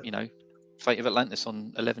Fate of Atlantis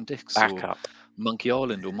on 11 discs, or Monkey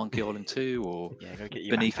Island, or Monkey Island 2, or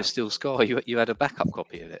Beneath a Still Sky. You had a backup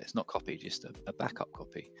copy of it. It's not copied, just a backup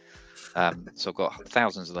copy. So I've got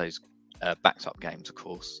thousands of those backed up games, of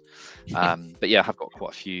course. But yeah, I have got quite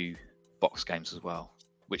a few box games as well.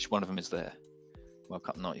 Which one of them is there? World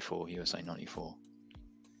Cup 94, USA 94.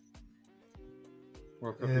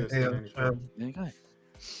 World Cup USA 94. There you go.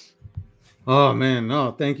 Oh man,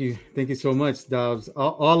 no, thank you so much, Dobbs.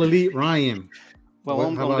 All Elite Ryan. Well,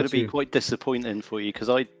 I'm going to be quite disappointing for you because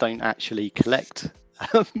I don't actually collect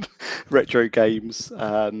retro games.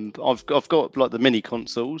 I've got like the mini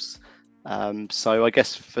consoles. So I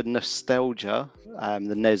guess for nostalgia,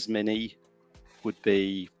 the NES Mini would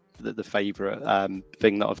be the favourite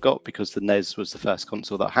thing that I've got because the NES was the first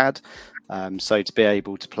console that I had. So to be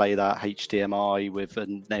able to play that HDMI with a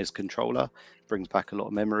NES controller brings back a lot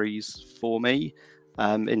of memories for me.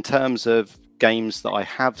 In terms of games that I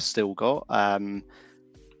have still got,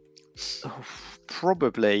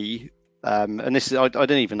 probably, and this is I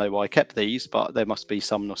don't even know why I kept these, but there must be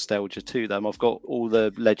some nostalgia to them. I've got all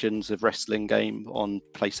the Legends of Wrestling game on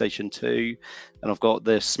PlayStation 2, and I've got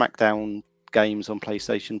the SmackDown games on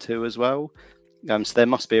PlayStation 2 as well. So there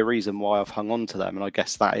must be a reason why I've hung on to them, and I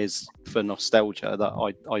guess that is for nostalgia,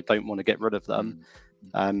 that I don't want to get rid of them.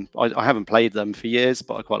 I haven't played them for years,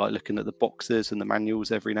 but I quite like looking at the boxes and the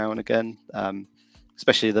manuals every now and again,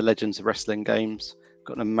 especially the Legends of Wrestling games.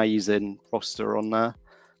 Got an amazing roster on there.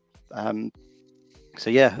 So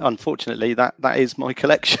yeah, unfortunately, that is my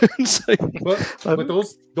collection. So, but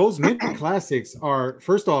those mint classics are,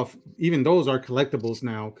 first off, even those are collectibles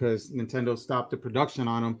now because Nintendo stopped the production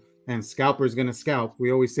on them, and scalpers gonna scalp.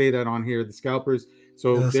 We always say that on here, the scalpers.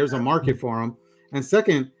 So there's a market for them. And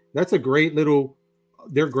second, that's a great little.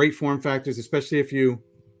 They're great form factors, especially if you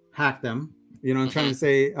hack them. You know what I'm trying to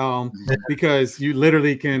say? Because you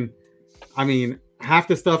literally can. I mean, half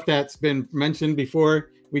the stuff that's been mentioned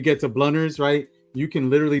before we get to blunders, right? You can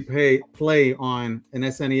literally play on an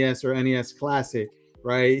SNES or NES Classic,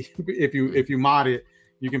 right? If you mod it,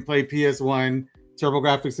 you can play PS1,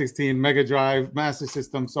 TurboGrafx 16, Mega Drive, Master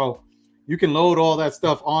System. So you can load all that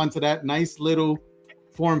stuff onto that nice little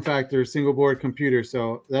form factor single board computer.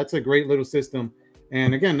 So that's a great little system.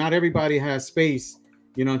 And again, not everybody has space,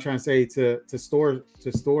 you know, I'm trying to say, to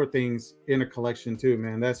store things in a collection too,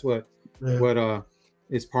 man. That's what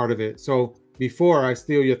is part of it. So before I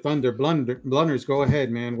steal your thunder, blunders, go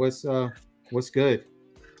ahead, man. What's good?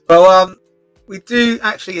 Well, we do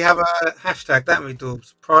actually have a hashtag, that we do,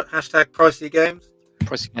 hashtag Pricey Games.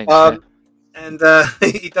 Pricey Games, and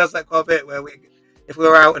he does that quite a bit, where if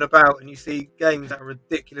we're out and about and you see games at a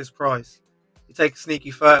ridiculous price, you take a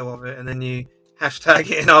sneaky photo of it and then you hashtag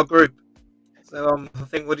it in our group. So I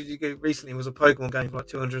think, what did you get recently? Was a Pokemon game for like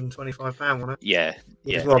 £225, wasn't it? Yeah.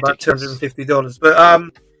 Well, about $250.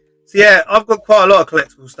 But so yeah, I've got quite a lot of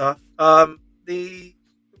collectible stuff.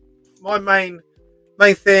 My main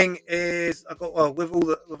thing is I've got with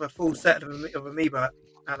a full set of Amiibo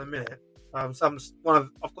at the minute. I've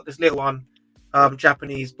got this little one,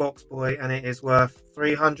 Japanese box boy, and it is worth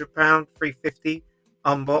 £300, $350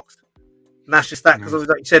 unboxed. And that's just that because,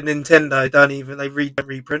 like you said, Nintendo don't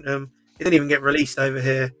reprint them. It didn't even get released over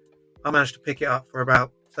here. I managed to pick it up for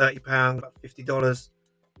about £30, about $50,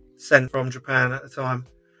 sent from Japan at the time.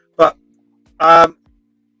 But I've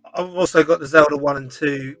also got the Zelda 1 and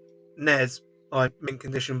 2 NES, like mint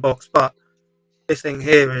condition box. But this thing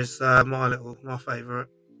here is my favourite,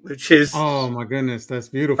 which is, oh my goodness, that's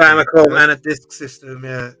beautiful. Famicom and a disc system,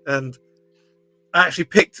 yeah. And I actually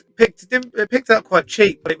picked it up quite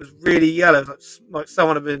cheap, but it was really yellow, like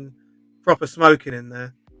someone had been proper smoking in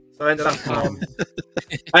there. So I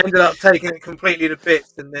ended up taking it completely to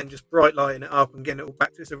bits and then just bright lighting it up and getting it all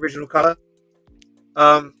back to its original colour.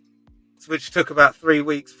 Which took about 3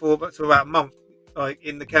 weeks, to about a month, like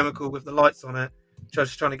in the chemical with the lights on it.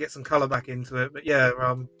 Just trying to get some colour back into it. But yeah,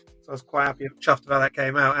 so I was quite happy, chuffed about that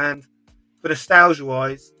came out. And for nostalgia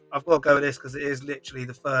wise, I've got to go with this because it is literally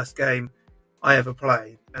the first game I ever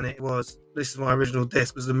played, and this is my original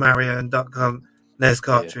disc, was the Mario and Duck Hunt NES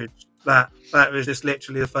cartridge. Yeah. That was just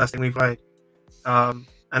literally the first thing we played, and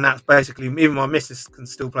that's basically, even my missus can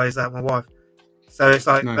still play that, my wife. So it's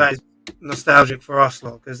like that is nostalgic for us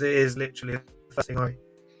lot, because it is literally the first thing I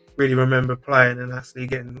really remember playing and actually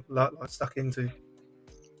getting like stuck into.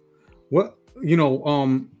 What, you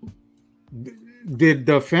know, did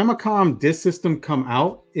the Famicom disc system come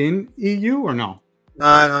out in EU or no?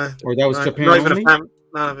 No. Or that was Japan only? None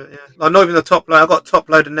of it, yeah. Like, not even the top load. I got top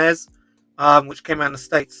load of NES, which came out in the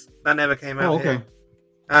States. That never came out here.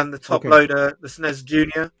 And the top loader, the SNES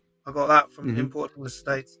Junior, I got that from imported from the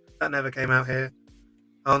States. That never came out here.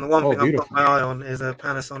 And the one thing I've got my eye on is a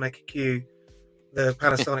Panasonic Q, the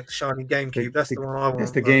Panasonic Shiny GameCube. That's the one I want.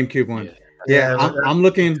 That's the GameCube one. Yeah, I'm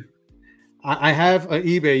looking. I have an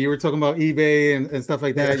eBay. You were talking about eBay and stuff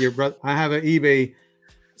like that. I have an eBay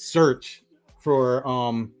search for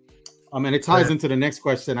and it ties into the next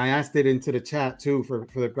question. I asked it into the chat too for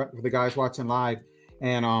the guys watching live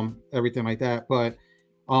and everything like that. But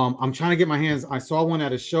I'm trying to get my hands. I saw one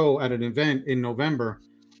at a show at an event in November,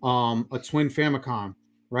 a twin Famicom,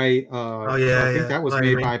 right? I think that was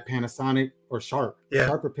made by Panasonic or Sharp.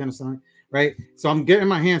 Sharp or Panasonic, right? So I'm getting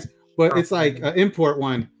my hands, but it's like an import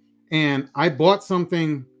one. And I bought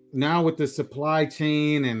something now with the supply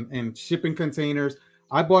chain and shipping containers.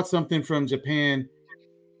 I bought something from Japan,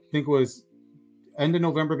 I think it was end of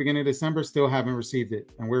November, beginning of December, still haven't received it.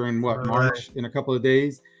 And we're in March in a couple of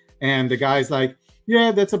days. And the guy's like,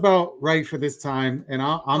 yeah, that's about right for this time. And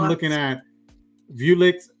I'm looking at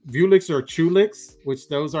Vuelix or Chulix, which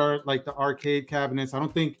those are like the arcade cabinets. I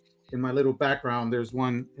don't think in my little background there's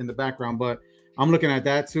one in the background, but I'm looking at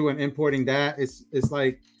that too and importing that. It's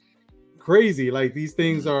like crazy. Like these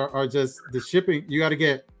things are just the shipping. You got to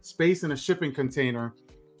get space in a shipping container,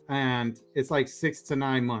 and it's like 6 to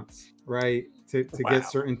 9 months, right, to get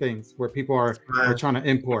certain things where people are trying to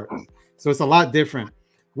import. So it's a lot different.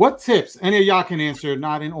 What tips? Any of y'all can answer,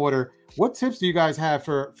 not in order. What tips do you guys have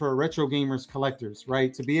for retro gamers, collectors,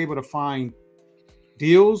 right, to be able to find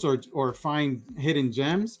deals or find hidden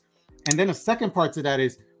gems? And then a second part to that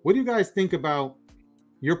is, what do you guys think about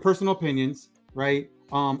your personal opinions, right,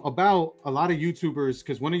 about a lot of YouTubers?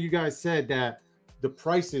 Because one of you guys said that the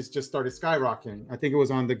prices just started skyrocketing. I think it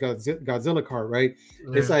was on the Godzilla card, right?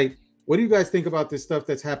 Yeah. It's like, what do you guys think about this stuff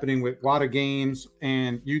that's happening with Wada Games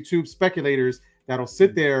and YouTube speculators that'll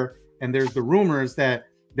sit there, and there's the rumors that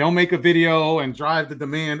they'll make a video and drive the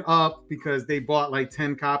demand up because they bought like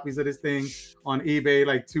 10 copies of this thing on eBay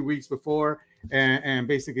like 2 weeks before, and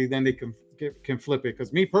basically then they can flip it.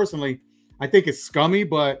 Because me personally, I think it's scummy,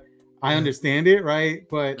 but I understand it, right?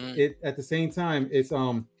 But it at the same time, it's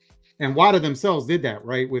and Wada themselves did that,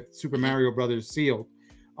 right, with Super Mario Brothers Sealed.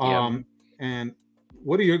 And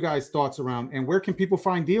what are your guys' thoughts around, and where can people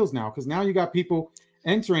find deals now? Because now you got people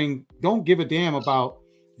entering, don't give a damn about,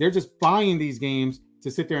 they're just buying these games to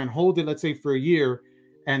sit there and hold it, let's say for a year,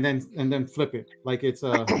 and then flip it like it's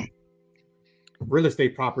a real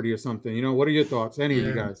estate property or something. You know, what are your thoughts? Any of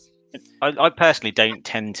you guys? I personally don't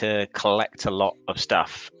tend to collect a lot of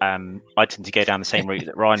stuff. I tend to go down the same route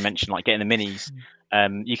that Ryan mentioned, like getting the minis.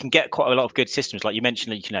 You can get quite a lot of good systems, like you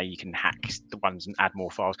mentioned. You can hack the ones and add more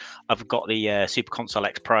files. I've got the Super Console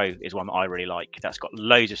X Pro is one that I really like. That's got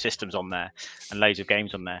loads of systems on there and loads of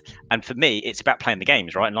games on there. And for me, it's about playing the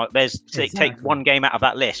games, right? And like, take one game out of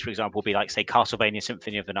that list, for example, would be like, say, Castlevania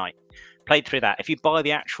Symphony of the Night. Played through that. If you buy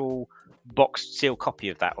the actual boxed sealed copy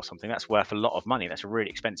of that or something, that's worth a lot of money. That's a really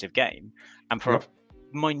expensive game, and for a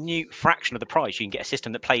minute fraction of the price, you can get a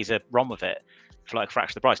system that plays a ROM of it for like a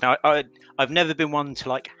fraction of the price. Now, I've never been one to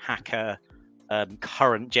like hack a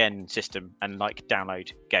current gen system and like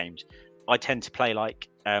download games. I tend to play like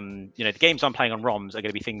the games I'm playing on ROMs are going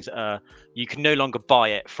to be things that you can no longer buy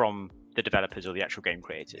it from the developers or the actual game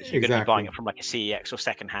creators. You're going to be buying it from like a CEX or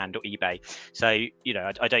secondhand or eBay. So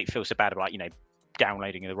I don't feel so bad about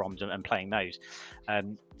downloading the ROMs and playing those.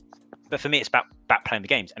 But for me, it's about playing the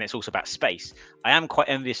games, and it's also about space. I am quite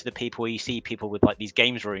envious of the people where you see people with like these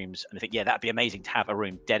games rooms, and I think, yeah, that'd be amazing to have a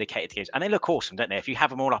room dedicated to games. And they look awesome, don't they? If you have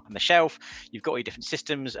them all up on the shelf, you've got all your different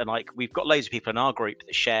systems, and like we've got loads of people in our group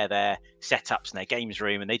that share their setups and their games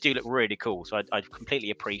room, and they do look really cool. So I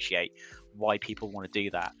completely appreciate why people want to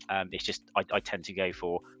do that. It's just I tend to go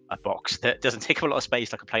for a box that doesn't take up a lot of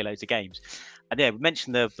space, like I play loads of games. And yeah, we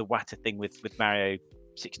mentioned the Wata thing with Mario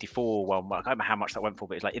 64 one. Well, I don't know how much that went for,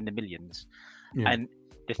 but it's like in the millions. And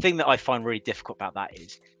the thing that I find really difficult about that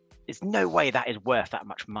is there's no way that is worth that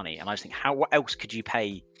much money. And I just think, what else could you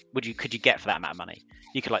pay? Could you get for that amount of money?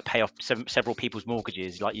 You could like pay off several people's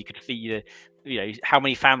mortgages. Like you could feed how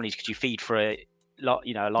many families could you feed for a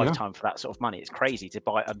lifetime for that sort of money? It's crazy to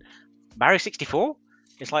buy a Mario 64.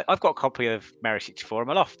 It's like, I've got a copy of Mario 64 in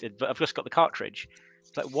my loft, but I've just got the cartridge.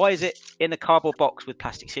 It's like, why is it in a cardboard box with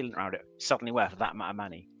plastic sealant around it suddenly worth that amount of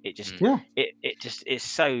money? It just it just is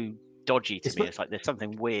so dodgy to me. It's like there's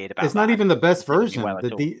something weird about it. It's not even the best version.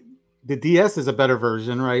 The DS is a better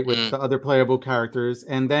version, right, with the other playable characters.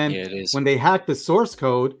 And then when they hacked the source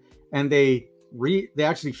code and they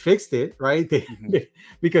actually fixed it, right?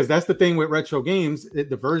 Because that's the thing with retro games.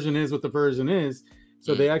 The version is what the version is.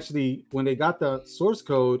 So they actually, when they got the source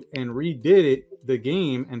code and redid the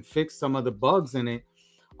game and fixed some of the bugs in it,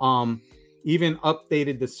 even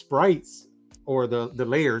updated the sprites or the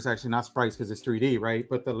layers, actually not sprites because it's 3D, right?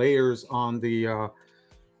 But the layers on the,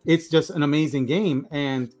 it's just an amazing game.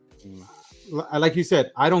 And like you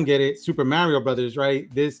said, I don't get it. Super Mario Brothers,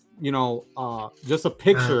 right? This, just a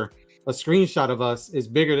picture, a screenshot of us is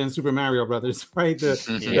bigger than Super Mario Brothers, right?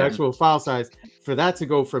 The actual file size. For that to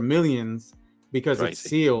go for millions because it's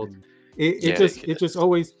sealed, it just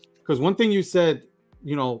always, because one thing you said,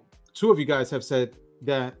 two of you guys have said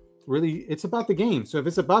that really it's about the game. So if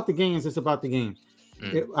it's about the games, it's about the games.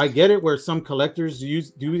 I get it where some collectors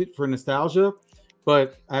do it for nostalgia,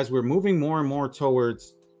 but as we're moving more and more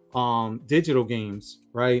towards digital games,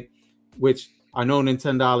 right? Which I know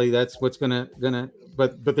Nintendo, that's what's gonna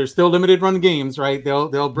but there's still limited run games, right?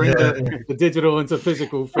 They'll bring the digital into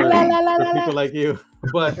physical for people like you.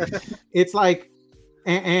 But it's like,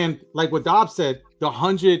 and like what Dob said, the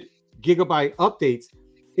 100 gigabyte updates,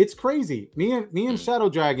 it's crazy. Me and Shadow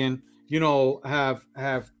Dragon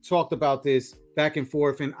have talked about this back and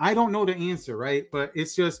forth, and I don't know the answer, right? But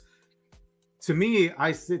it's just, to me,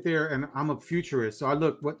 I sit there and I'm a futurist. So I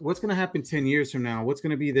look, what's going to happen 10 years from now? What's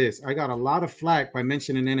going to be this? I got a lot of flack by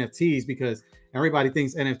mentioning NFTs because everybody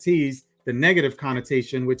thinks NFTs, the negative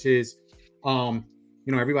connotation, which is,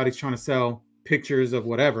 everybody's trying to sell pictures of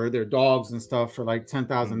whatever, their dogs and stuff for like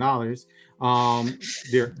 $10,000.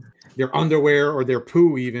 Their underwear or their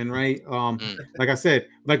poo even, right? Like I said,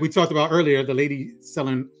 like we talked about earlier, the lady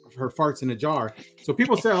selling her farts in a jar. So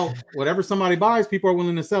people sell whatever somebody buys, people are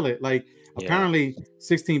willing to sell it. Like, apparently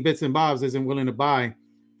 16 bits and bobs isn't willing to buy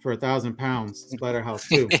for 1,000 pounds Splatterhouse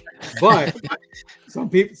 2, but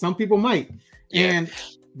some people might. And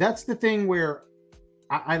that's the thing where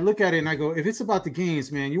I look at it and I go, if it's about the games,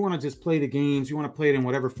 man, you want to just play the games, you want to play it in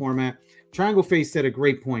whatever format. Triangle Face said a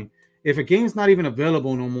great point. If a game's not even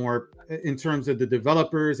available no more in terms of the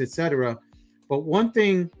developers, etc. But one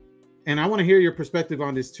thing, and I want to hear your perspective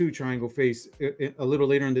on this too, Triangle Face, a little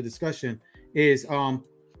later in the discussion, is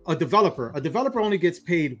a developer only gets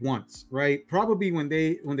paid once, right? Probably when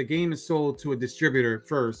the game is sold to a distributor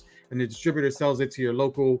first, and the distributor sells it to your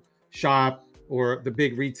local shop or the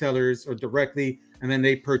big retailers or directly, and then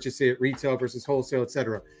they purchase it retail versus wholesale,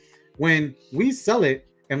 etc. When we sell it,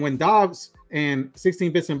 and when Dobbs and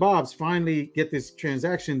 16 Bits and Bobs finally get this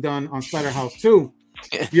transaction done on Splatterhouse 2,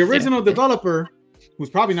 the original developer, who's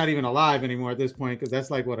probably not even alive anymore at this point, because that's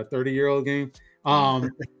like what, a 30-year-old game,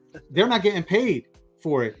 they're not getting paid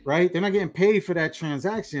for it, right? They're not getting paid for that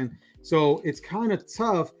transaction. So it's kind of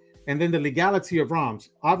tough. And then the legality of ROMs.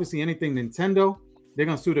 Obviously, anything Nintendo, they're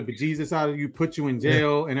gonna sue the bejesus out of you, put you in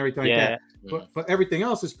jail and everything like that. But everything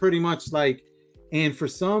else is pretty much like, and for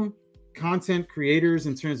some content creators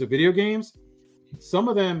in terms of video games, some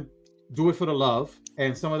of them do it for the love,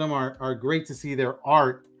 and some of them are great to see their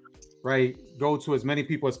art, right, go to as many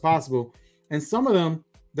people as possible. And some of them,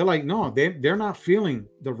 they're like, no, they're not feeling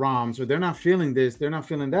the ROMs, or they're not feeling this, they're not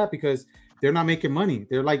feeling that, because they're not making money.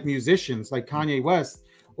 They're like musicians, like Kanye West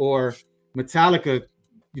or Metallica,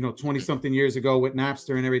 20-something years ago with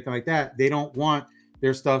Napster and everything like that. They don't want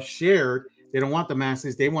their stuff shared. They don't want the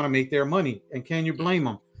masses. They want to make their money. And can you blame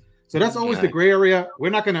them? So that's always the gray area.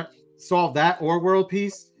 We're not going to solve that or world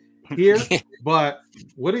peace here. But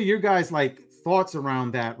what are your guys' thoughts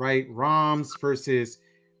around that, right? ROMs versus,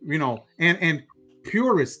 and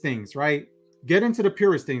purist things, right? Get into the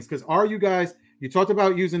purist things, because you talked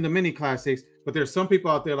about using the mini classics, but there's some people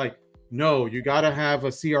out there like, no, you got to have a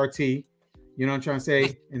CRT, you know what I'm trying to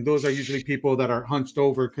say? And those are usually people that are hunched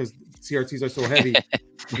over because CRTs are so heavy.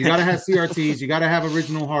 You got to have CRTs, you got to have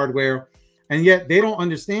original hardware, and yet they don't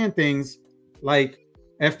understand things like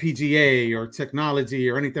FPGA or technology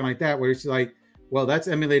or anything like that, where it's like, well, that's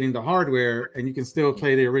emulating the hardware and you can still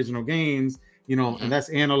play the original games, and that's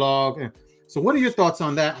analog. And so what are your thoughts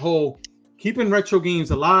on that whole keeping retro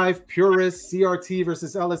games alive, purist, CRT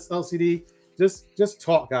versus LCD? Just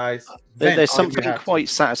talk, guys. There's something quite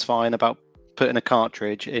satisfying about putting a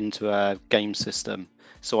cartridge into a game system,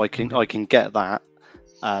 so I can get that.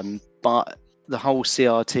 But the whole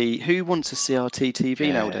CRT, who wants a CRT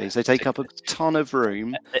TV nowadays? They take up a ton of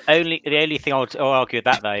room. The only thing I'll argue with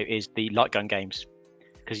that though is the light gun games,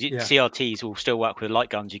 because CRTs will still work with light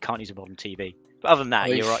guns. You can't use a modern TV. But other than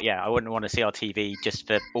that, you're right. Yeah, I wouldn't want a CRTV just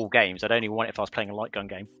for all games. I'd only want it if I was playing a light gun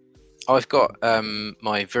game. I've got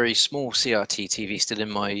my very small CRT TV still in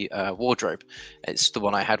my wardrobe. It's the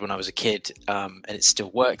one I had when I was a kid, and it still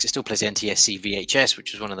works. It still plays NTSC VHS,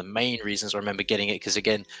 which was one of the main reasons I remember getting it, because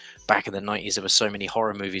again, back in the 90s, there were so many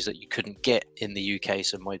horror movies that you couldn't get in the UK.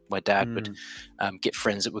 So my dad would get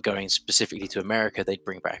friends that were going specifically to America. They'd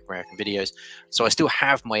bring back American videos. So I still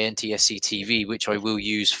have my NTSC TV, which I will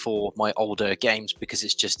use for my older games because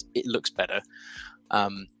it looks better.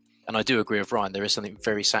 And I do agree with Ryan. There is something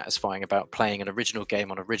very satisfying about playing an original game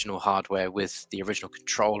on original hardware with the original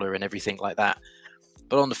controller and everything like that.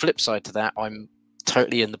 But on the flip side to that, I'm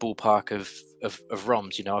totally in the ballpark of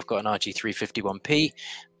ROMs. I've got an RG351P.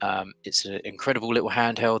 It's an incredible little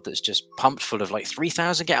handheld that's just pumped full of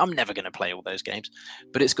 3,000 games. I'm never going to play all those games,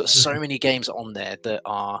 but it's got so many games on there that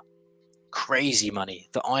are crazy money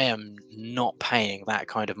that I am not paying that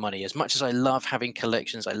kind of money. As much as I love having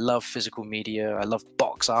collections, I love physical media, I love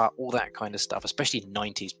box art, all that kind of stuff, especially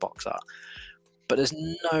 90s box art. But there's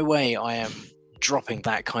no way I am dropping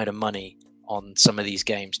that kind of money on some of these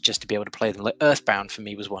games just to be able to play them. Like Earthbound for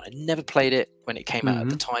me was one. I never played it when it came out at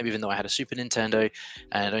the time, even though I had a Super Nintendo,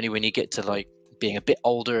 and only when you get to being a bit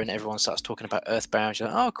older and everyone starts talking about Earthbound, you're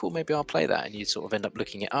like, oh cool, maybe I'll play that, and you sort of end up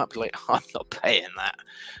looking it up. You're like, I'm not paying that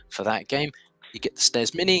for that game. You get the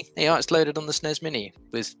SNES Mini. Yeah, it's loaded on the SNES Mini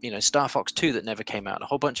with, you know, Star Fox 2 that never came out, and a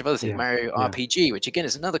whole bunch of other things. Yeah, Mario yeah. RPG, which again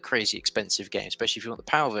is another crazy expensive game, especially if you want the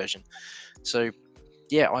PAL version. So,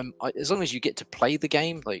 yeah, as long as you get to play the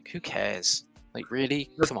game, like, who cares? Like, really?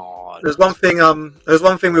 Come on. There's one thing. There's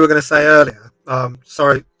one thing we were going to say earlier.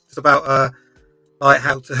 Sorry, it's about like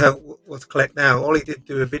how to help what to collect now. Ollie did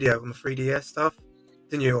do a video on the 3DS stuff,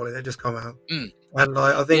 didn't you, Ollie? They just come out, and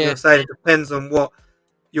like I think you're saying it depends on what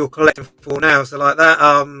you're collecting for now. So like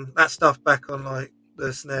that stuff back on like the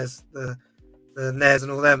SNES, the NES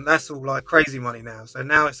and all them, that's all like crazy money now. So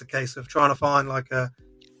now it's a case of trying to find like an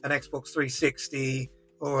Xbox 360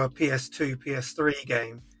 or a PS2, PS3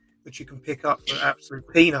 game, which you can pick up for absolute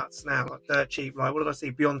peanuts now, like dirt cheap. Like, what did I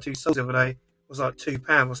see? Beyond Two Souls the other day was like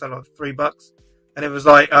 £2. What's that, like $3? And it was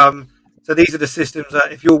like, so these are the systems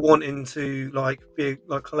that if you're wanting to like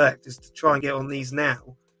collect, is to try and get on these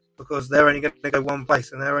now, because they're only going to go one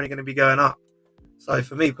place and they're only going to be going up. So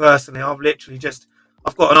for me personally, I've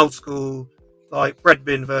got an old school like bread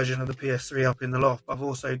bin version of the PS3 up in the loft. I've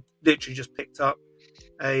also literally just picked up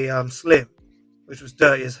a Slim, which was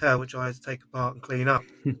dirty as hell, which I had to take apart and clean up.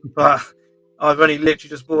 But I've only literally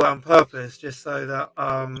just bought it on purpose just so that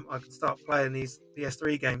I can start playing these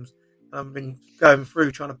PS3 games. I've been going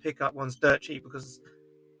through trying to pick up ones dirt cheap, because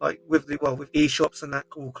like with eShops and that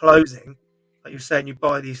all closing, like you're saying, you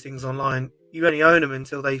buy these things online, you only own them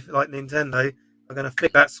until they, like Nintendo, are going to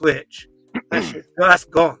fix that Switch. That's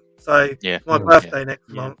gone. So my birthday next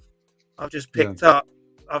month, I've just picked up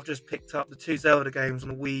the 2 Zelda games on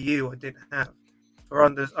the Wii U I didn't have for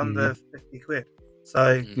under 50 quid.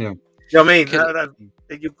 So you know what I mean?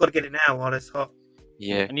 You've got to get it now while it's hot.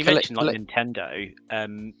 Yeah, and you mentioned like Nintendo,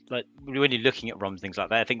 like when you're looking at ROMs and things like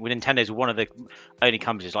that, I think Nintendo's one of the only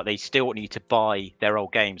companies, like they still want you to buy their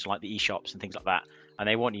old games, like the eShops and things like that, and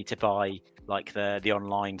they want you to buy like the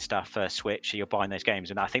online stuff for Switch, so you're buying those games,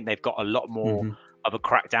 and I think they've got a lot more of a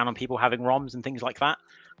crackdown on people having ROMs and things like that,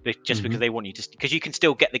 just because they want you to, because you can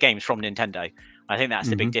still get the games from Nintendo. I think that's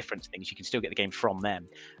the big difference. Things you can still get the games from them,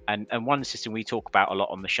 and one system we talk about a lot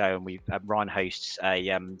on the show, and Ryan hosts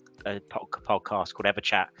a podcast called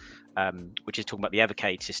EverChat, which is talking about the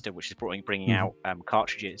Evercade system, which is bringing out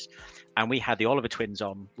cartridges. And we had the Oliver twins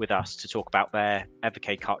on with us to talk about their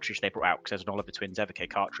Evercade cartridge they brought out, because there's an Oliver twins Evercade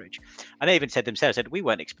cartridge, and they even said themselves, we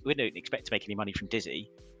don't expect to make any money from Dizzy.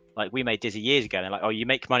 Like, we made Dizzy years ago, and they're like, oh, you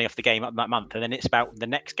make money off the game up that month, and then it's about the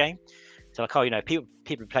next game. So like, oh, you know, people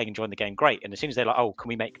are playing, enjoying the game, great. And as soon as they're like, oh, can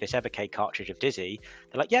we make this Evercade cartridge of Dizzy?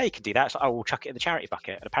 They're like, yeah, you can do that. So oh, we'll chuck it in the charity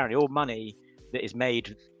bucket. And apparently all money that is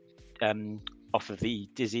made off of the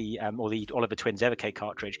Dizzy or the Oliver Twins Evercade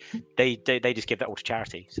cartridge, they just give that all to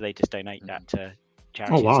charity. So they just donate that to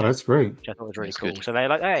charity. Oh wow, that's great. Which I thought was really cool. Good. So they're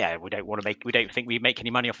like, oh yeah, we don't think we make any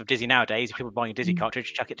money off of Dizzy nowadays. If people are buying a Dizzy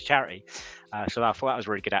cartridge, chuck it to charity. So I thought that was a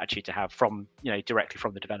really good attitude to have from, you know, directly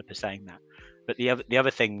from the developer saying that. But the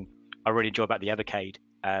other thing I really enjoy about the Evercade,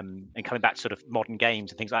 and coming back to sort of modern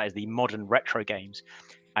games and things like that, is the modern retro games,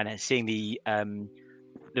 and seeing the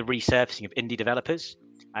resurfacing of indie developers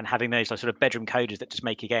and having those like sort of bedroom coders that just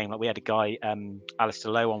make a game. Like we had a guy,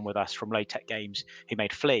 Alistair Lowe, on with us from Low Tech Games, who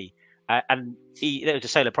made Flea, and it was a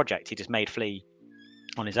solo project. He just made Flea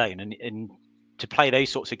on his own, and to play those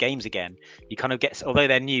sorts of games again, you kind of get, although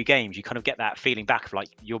they're new games, you kind of get that feeling back of like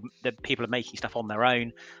the people are making stuff on their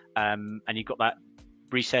own, and you've got that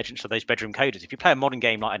resurgence of those bedroom coders. If you play a modern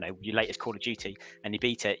game like, I don't know, your latest Call of Duty, and you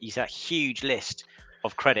beat it, you see that huge list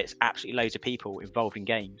of credits, absolutely loads of people involved in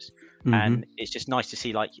games, and it's just nice to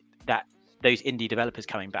see like that, those indie developers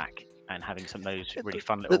coming back and having some of those really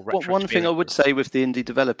fun little retro one thing I would say with the indie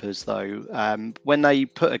developers though, when they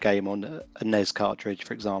put a game on a NES cartridge,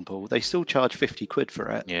 for example, they still charge 50 quid for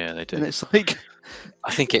it. Yeah, they do. And it's like,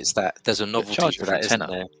 I think it's that there's a novelty to that, isn't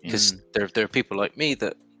there? Because there are people like me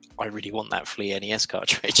that I really want that Flea NES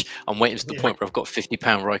cartridge. I'm waiting to the point where I've got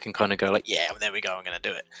 £50 where I can kind of go like, yeah, well, there we go, I'm going to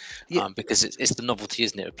do it. Because it's the novelty,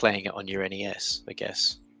 isn't it, of playing it on your NES, I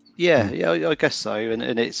guess. Yeah, I guess so. And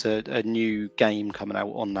it's a new game coming out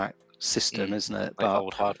on that system, isn't it? Like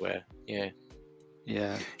old hardware, yeah.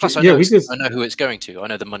 Plus, I know who it's going to. I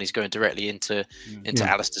know the money's going directly into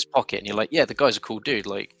Alistair's pocket, and you're like, yeah, the guy's a cool dude.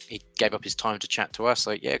 Like, he gave up his time to chat to us.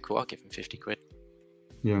 Like, yeah, cool, I'll give him 50 quid.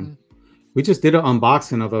 Yeah. We just did an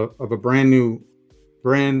unboxing of a brand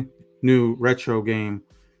new retro game,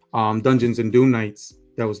 Dungeons and Doom Nights,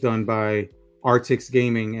 that was done by Artix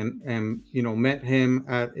Gaming, and you know, met him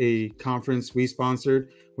at a conference we sponsored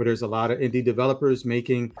where there's a lot of indie developers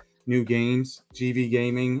making new games. GV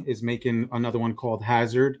Gaming is making another one called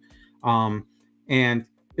Hazard, and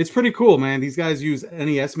it's pretty cool, man. These guys use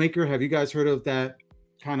NES Maker. Have you guys heard of that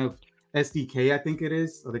kind of SDK, I think it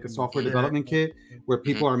is, like a software Yeah. development kit, where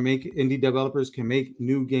people are making, indie developers can make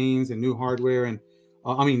new games and new hardware, and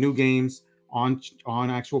new games on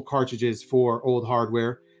actual cartridges for old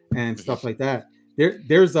hardware and stuff like that.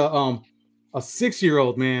 There's a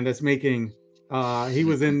 6-year-old man that's making. He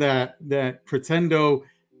was in that Pretendo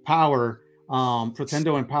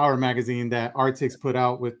and Power magazine that Artix put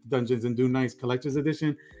out with Dungeons and Nights Collector's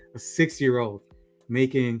Edition. A 6-year-old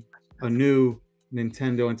making a new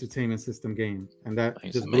Nintendo Entertainment System game, and that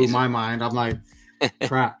just blew my mind. I'm like,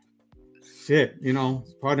 crap, shit,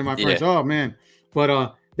 pardon my French. Oh man,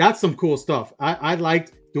 but that's some cool stuff. I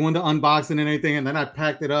liked doing the unboxing and everything, and then I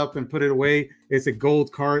packed it up and put it away. It's a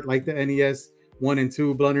gold cart like the NES 1 and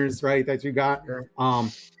 2 blunders, right, that you got.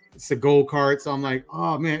 It's a gold cart, so I'm like,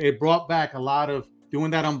 oh man, it brought back a lot of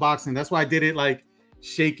doing that unboxing. That's why I did it like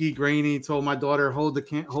shaky, grainy. Told my daughter hold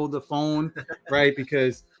the phone, right,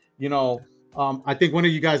 because I think one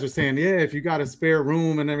of you guys was saying, yeah, if you got a spare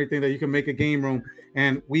room and everything, that you can make a game room.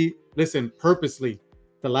 And we purposely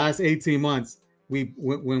the last 18 months,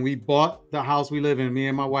 when we bought the house we live in, me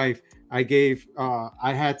and my wife, I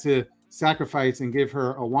had to sacrifice and give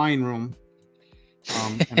her a wine room.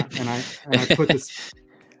 And I put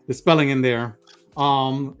the spelling in there,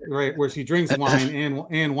 right, where she drinks wine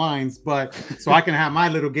and wines, but so I can have my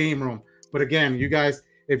little game room. But again, you guys,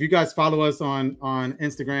 if you guys follow us on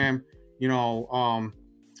Instagram,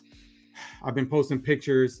 I've been posting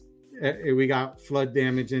pictures. We got flood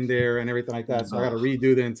damage in there and everything like that, so I got to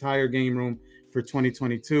redo the entire game room for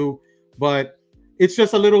 2022. But it's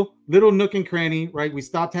just a little nook and cranny, right? We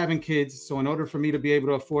stopped having kids, so in order for me to be able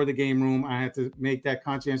to afford the game room, I had to make that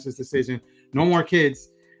conscientious decision: no more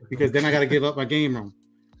kids, because then I got to give up my game room,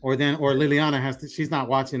 or Liliana has to. She's not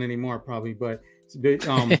watching anymore, probably, but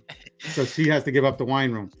so she has to give up the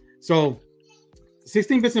wine room. So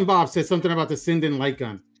 16 Bits and Bob said something about the Sinden light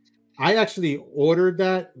gun. I actually ordered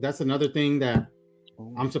that. That's another thing that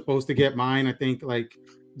I'm supposed to get mine. I think like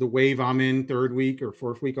the wave I'm in, 3rd week or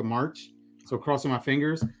 4th week of March. So crossing my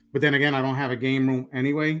fingers. But then again, I don't have a game room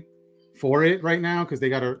anyway for it right now, because they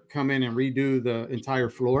got to come in and redo the entire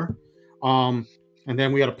floor. And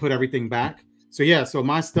then we got to put everything back. So yeah, so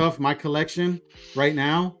my stuff, my collection right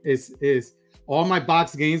now is all my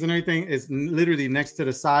box games and everything is literally next to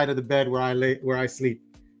the side of the bed where I sleep.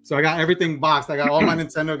 So I got everything boxed. I got all my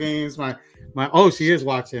Nintendo games. My oh, she is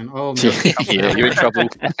watching. Oh man. Yeah, you're in trouble.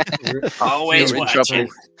 Always watching.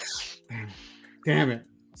 Damn it.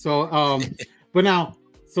 So but now,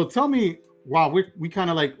 so tell me, wow, we kind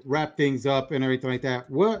of like wrap things up and everything like that.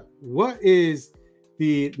 What is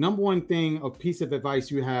the number one thing, a piece of advice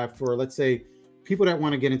you have for, let's say, people that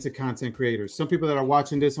want to get into content creators? Some people that are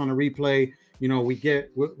watching this on a replay,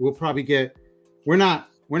 we'll probably get, we're not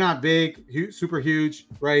big, super huge,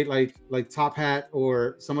 right? Like Top Hat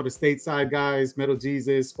or some of the stateside guys, Metal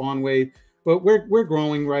Jesus, Spawn Wave, but we're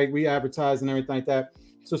growing, right? We advertise and everything like that.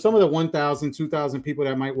 So some of the 1,000, 2,000 people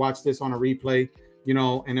that might watch this on a replay,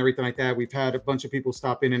 and everything like that, we've had a bunch of people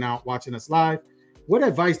stop in and out watching us live. What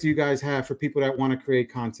advice do you guys have for people that want to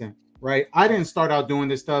create content, right? I didn't start out doing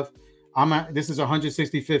this stuff. This is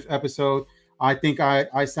 165th episode. I think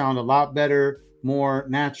I sound a lot better, more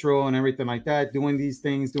natural and everything like that, doing these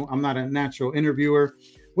things. I'm not a natural interviewer.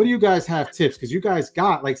 What do you guys have tips? Because you guys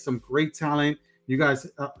got like some great talent. You guys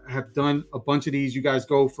have done a bunch of these. You guys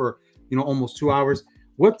go for, almost 2 hours.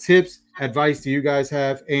 What tips, advice do you guys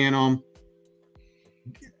have? And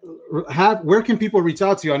where can people reach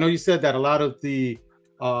out to you? I know you said that a lot of the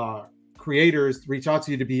creators reach out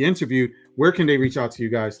to you to be interviewed. Where can they reach out to you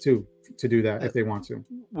guys to do that if they want to?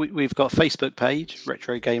 We've got a Facebook page,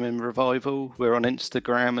 Retro Gaming Revival. We're on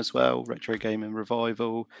Instagram as well, Retro Gaming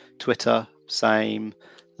Revival. Twitter, same.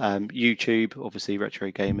 YouTube, obviously, Retro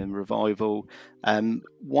Gaming Revival.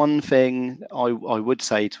 One thing I would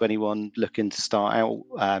say to anyone looking to start out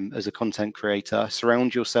as a content creator: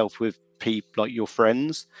 surround yourself with people like your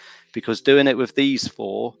friends, because doing it with these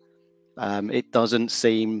four, it doesn't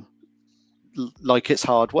seem like it's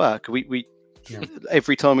hard work. We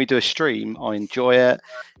every time we do a stream, I enjoy it.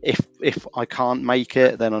 If I can't make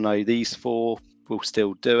it, then I know these four will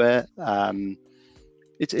still do it.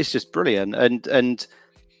 It's just brilliant. And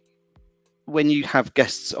when you have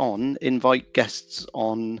guests on, invite guests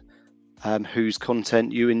on whose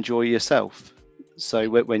content you enjoy yourself. So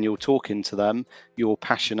when you're talking to them, you're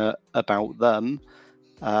passionate about them.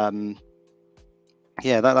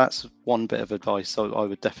 That's one bit of advice I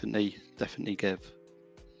would definitely give.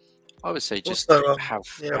 I would say just Also, have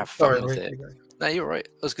fun with it. No, you're right.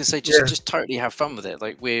 I was going to say just totally have fun with it.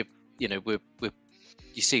 Like we're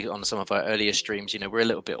you see on some of our earlier streams, we're a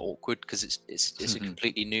little bit awkward because it's a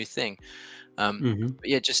completely new thing. But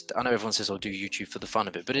yeah, just I know everyone says I'll do YouTube for the fun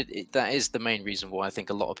of it, but that is the main reason why I think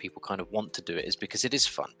a lot of people kind of want to do it, is because it is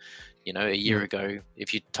fun. You know, a year ago,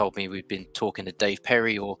 if you told me we'd been talking to Dave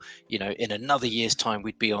Perry, or you know, in another year's time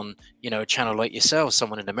we'd be on, you know, a channel like yourself,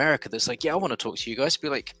 someone in America that's like, yeah, I want to talk to you guys, be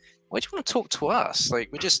like, why do you want to talk to us? Like,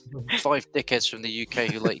 we're just 5 dickheads from the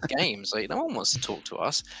UK who like games. Like, no one wants to talk to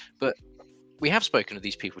us. But we have spoken to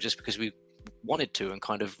these people just because we wanted to, and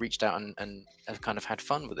kind of reached out and have kind of had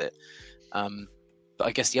fun with it. But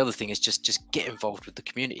I guess the other thing is just get involved with the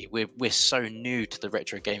community. We're so new to the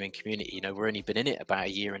retro gaming community. You know, we're only been in it about a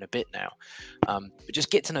year and a bit now. But just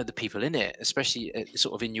get to know the people in it, especially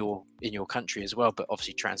sort of in your country as well, but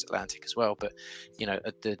obviously transatlantic as well. But you know,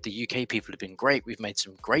 the UK people have been great. We've made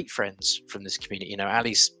some great friends from this community. You know,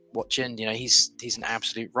 Ali's watching. You know, he's an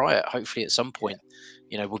absolute riot. Hopefully, at some point,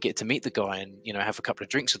 you know, we'll get to meet the guy and, you know, have a couple of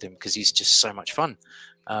drinks with him, because he's just so much fun.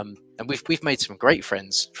 And we've made some great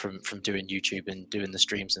friends from doing YouTube and doing the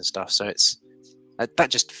streams and stuff. So it's that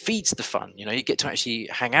just feeds the fun. You know, you get to actually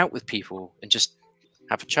hang out with people and just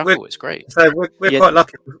have a chuckle. It's great. So we're quite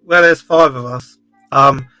lucky. Well, there's 5 of us.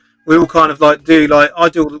 We all kind of like do like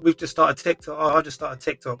we've just started TikTok. I just started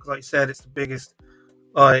TikTok because, like you said, it's the biggest.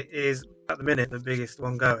 Like, it is at the minute the biggest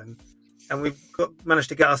one going. And we've managed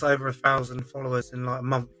to get us over 1,000 followers in like a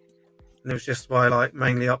month, and it was just by like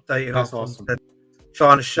mainly updating. That's awesome.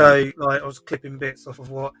 Trying to show, like, I was clipping bits off of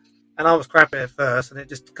what, and I was crappy at first, and it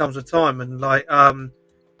just comes with time. And like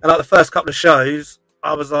the first couple of shows,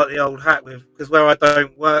 I was like the old hat with, because where I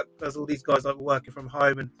don't work, there's all these guys that were working from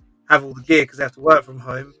home and have all the gear because they have to work from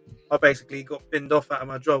home. I basically got binned off out of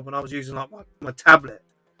my job when I was using like my tablet,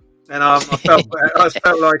 and I felt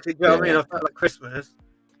like, you know what I mean? I felt like Christmas.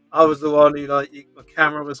 I was the one who, like, my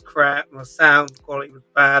camera was crap, my sound quality was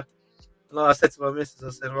bad. And like I said to my missus, I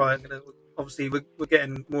said, right, obviously we're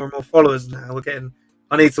getting more and more followers now.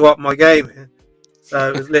 I need to up my game here. So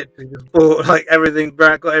it was literally just bought like everything,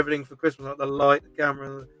 got everything for Christmas, like the light, the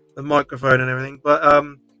camera, the microphone and everything. But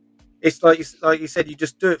it's like you said, you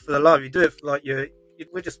just do it for the love. You do it for like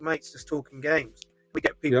we're just mates just talking games. We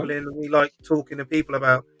get people in and we like talking to people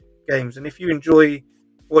about games. And if you enjoy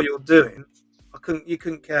what you're doing, you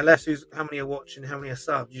couldn't care less how many are watching, how many are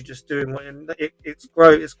subs. You're just doing what, and it's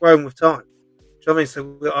grown with time. Do you know what I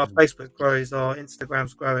mean? So our Facebook grows, our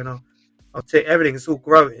Instagram's growing, our everything is all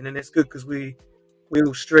growing, and it's good because we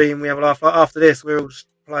all stream, we have a laugh. After this, we're all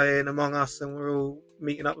playing Among Us, and we're all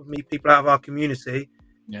meeting up with people out of our community.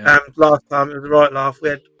 And last time it was the right laugh. We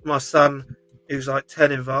had my son, who's like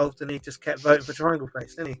 10, involved, and he just kept voting for Triangle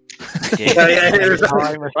Face, didn't he? I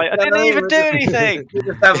didn't even do anything. You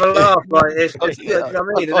just have a laugh, like it's good. You know what I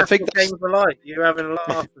mean? And that's what games are like. You're having a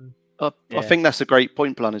laugh. I think that's a great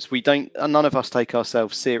point, Blanners. None of us take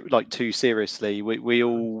ourselves too seriously. We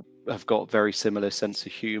all have got a very similar sense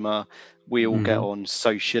of humour. We all get on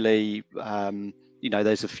socially. You know,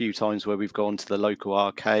 there's a few times where we've gone to the local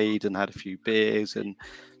arcade and had a few beers, and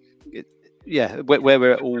where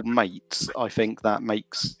we're all mates. I think that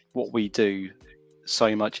makes what we do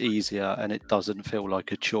so much easier, and it doesn't feel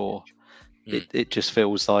like a chore. It just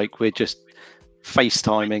feels like we're just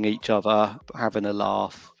FaceTiming each other, having a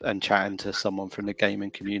laugh, and chatting to someone from the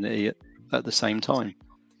gaming community at the same time.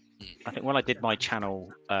 I think when I did my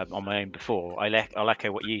channel on my own before, I'll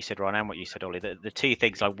echo what you said, Ron, and what you said, Ollie. The 2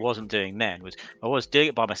 things I wasn't doing then was I was doing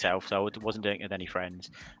it by myself, so I wasn't doing it with any friends,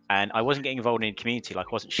 and I wasn't getting involved in the community. Like,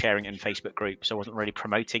 I wasn't sharing it in Facebook groups, so I wasn't really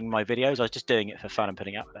promoting my videos. I was just doing it for fun and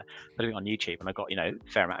putting it on YouTube, and I got, you know,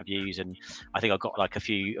 a fair amount of views, and I think I got like a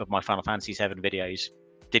few of my Final Fantasy VII videos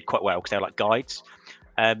did quite well because they were like guides.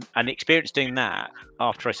 And the experience doing that,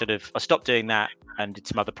 after I stopped doing that and did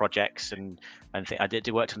some other projects and I did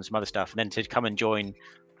work on some other stuff, and then to come and join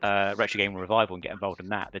Retrogaming Revival and get involved in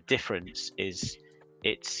that, the difference is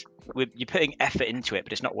you're putting effort into it,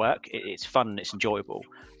 but it's not work. It's fun, it's enjoyable,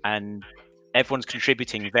 and everyone's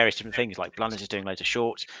contributing various different things. Like Blanners is doing loads of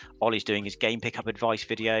shorts, Ollie's doing his game pickup advice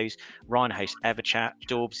videos, Ryan hosts Everchat,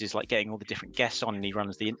 Dorbs is like getting all the different guests on, and he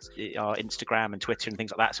runs our Instagram and Twitter and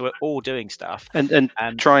things like that. So we're all doing stuff. And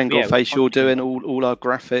Triangle Face, you're doing all our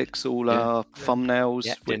graphics, all our thumbnails.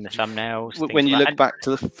 Yeah, doing the thumbnails. When you look back to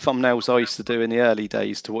the thumbnails I used to do in the early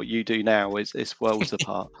days to what you do now, it's worlds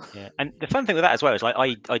apart. Yeah, and the fun thing with that as well is, like,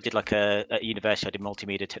 I did like at university, I did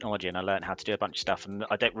multimedia technology, and I learned how to do a bunch of stuff, and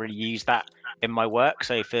I don't really use that in my work.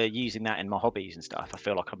 So for using that in my hobbies and stuff, I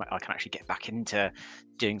feel like I can actually get back into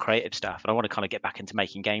doing creative stuff, and I want to kind of get back into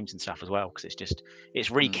making games and stuff as well, because it's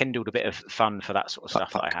rekindled a bit of fun for that sort of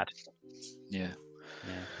stuff that I had.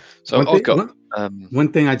 So I've got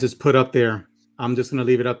one thing I just put up there. I'm just gonna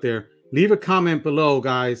leave it up there. Leave a comment below,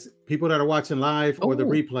 guys, people that are watching live or the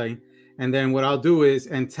replay, and then what I'll do is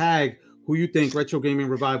tag who you think Retro Gaming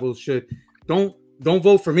Revival should. Don't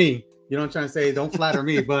vote for me. You know what I'm trying to say? Don't flatter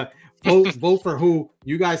me, but vote for who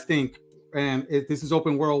you guys think. And this is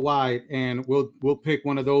open worldwide, and we'll pick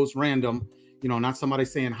one of those random. You know, not somebody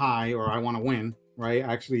saying hi or I want to win, right?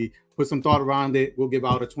 Actually put some thought around it. We'll give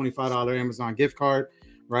out a $25 Amazon gift card,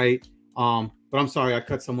 right? But I'm sorry, I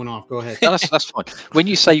cut someone off. Go ahead. No, that's fine. When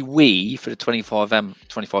you say we for the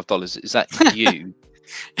 $25, is that you?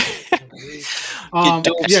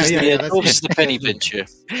 It's the penny pincher.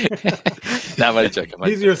 No, I'm only joking.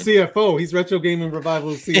 He's your CFO. He's Retro Gaming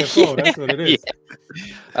Revival's CFO. That's what it is.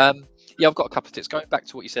 Yeah, I've got a couple of tips. Going back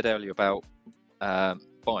to what you said earlier about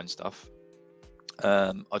buying stuff,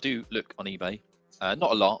 I do look on eBay.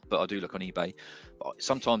 Not a lot, but I do look on eBay. But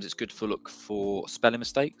sometimes it's good to look for spelling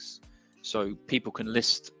mistakes. So people can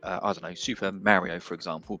list, I don't know, Super Mario, for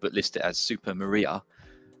example, but list it as Super Maria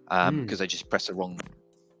because they just press the wrong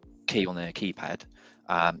key on their keypad.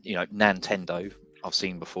 You know, Nintendo, I've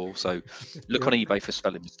seen before. So look on eBay for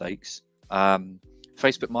spelling mistakes.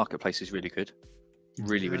 Facebook Marketplace is really good.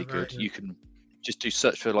 Really good. You can just do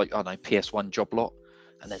search for, like, I don't know, PS1 job lot,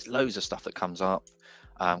 and there's loads of stuff that comes up.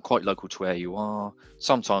 Quite local to where you are.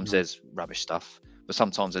 Sometimes there's rubbish stuff, but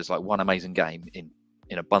sometimes there's like one amazing game in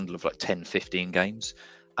a bundle of like 10, 15 games,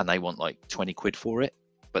 and they want like 20 quid for it,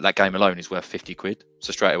 but that game alone is worth 50 quid.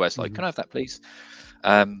 So straight away it's like, can I have that, please?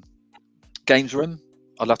 Games room,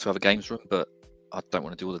 I'd love to have a games room, but I don't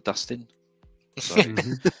want to do all the dusting, so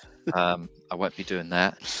I won't be doing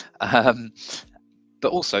that.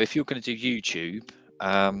 But also, if you're going to do YouTube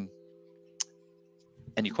and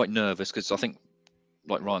you're quite nervous, because I think,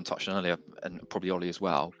 like Ryan touched on earlier, and probably Ollie as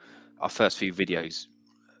well, our first few videos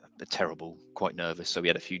are terrible, quite nervous. So we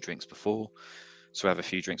had a few drinks before. So we have a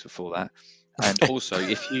few drinks before that. And also,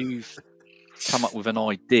 if you've come up with an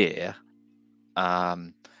idea,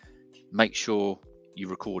 make sure you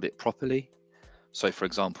record it properly. So, for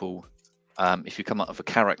example, if you come up with a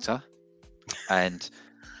character and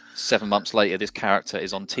 7 months later this character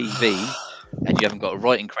is on TV and you haven't got a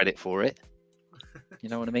writing credit for it, you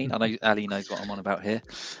know what I mean? I know Ali knows what I'm on about here.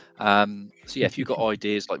 So yeah, if you've got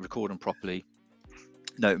ideas, like record them properly,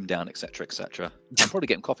 note them down, etc., etc. You'll probably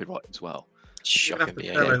get them copyright as well. Shocking,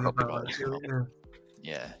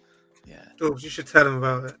 Yeah. George, you should tell him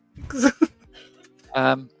about it.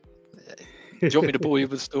 Do you want me to bore you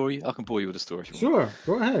with a story? I can bore you with a story if you want.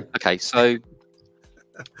 Sure, go ahead. Okay, so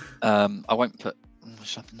I won't put.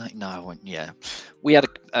 No, I won't. Yeah, we had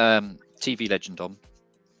a TV legend on,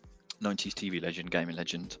 90s TV legend, gaming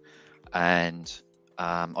legend, and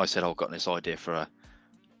I said, I've got this idea for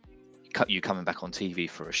you coming back on TV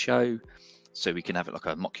for a show, so we can have it like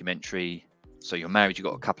a mockumentary. So you're married, you've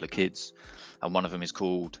got a couple of kids, and one of them is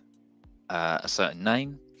called a certain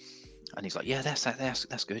name, and he's like, yeah,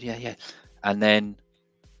 that's good, yeah. And then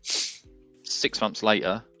 6 months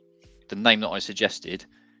later, the name that I suggested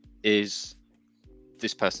is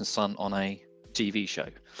this person's son on a TV show.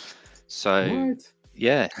 So what?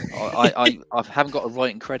 Yeah, I haven't got a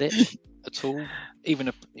writing credit at all,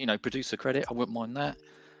 even a producer credit. I wouldn't mind that.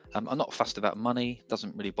 I'm not fussed about money.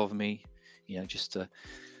 Doesn't really bother me. Just to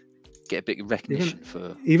get a bit of recognition for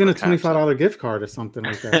a $25 gift card or something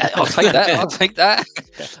like that. I'll take that.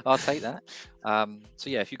 I'll take that. So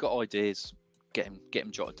yeah, if you've got ideas, get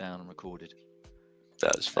them jotted down and recorded.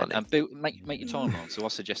 That was funny. And make your timeline. So I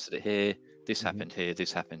suggested it here. This happened here.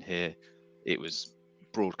 This happened here. It was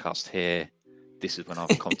broadcast here. This is when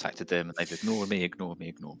I've contacted them, and they've ignored me.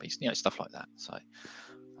 Stuff like that. So,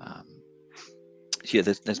 yeah,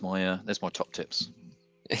 there's my top tips.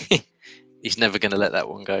 He's never going to let that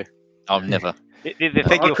one go. I'll never. The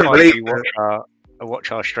thing you'll find if you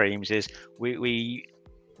watch our streams is we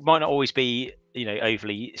might not always be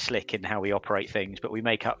overly slick in how we operate things, but we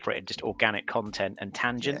make up for it in just organic content and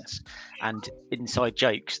tangents and inside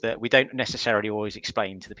jokes that we don't necessarily always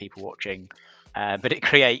explain to the people watching, but it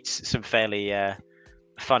creates some fairly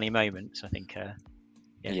funny moments, I think.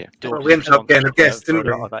 Well, we ended up getting a guest, didn't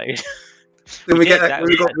we? We got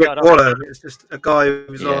Rick Waller. It's just a guy who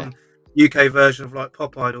was on UK version of like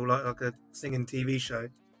Pop Idol, like a singing TV show,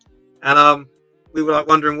 and we were like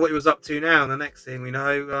wondering what he was up to now. And the next thing we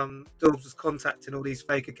know, Dawes was contacting all these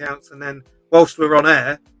fake accounts, and then whilst we were on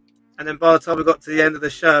air, and then by the time we got to the end of the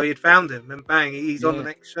show, he had found him, and bang, he's on the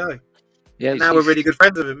next show. Yeah, now we're really good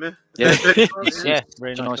friends with him.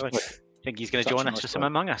 Really nice. I think he's going to join us for some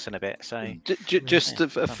Among Us in a bit. So just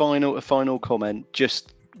a final comment.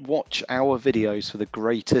 Just watch our videos for the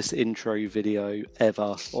greatest intro video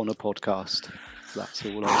ever on a podcast. That's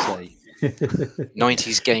all I'll say.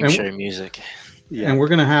 90s game show music. Yeah. And we're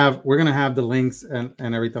gonna have the links and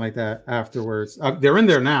everything like that afterwards. They're in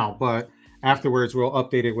there now, but afterwards we'll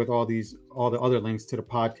update it with all the other links to the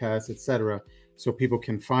podcast, etc., so people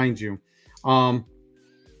can find you.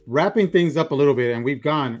 Wrapping things up a little bit, and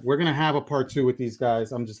we're gonna have a part 2 with these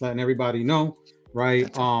guys. I'm just letting everybody know, right?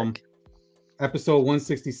 Episode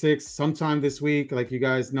 166 sometime this week. Like you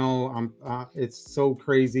guys know, it's so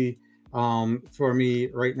crazy for me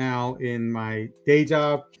right now in my day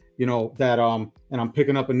job, that and I'm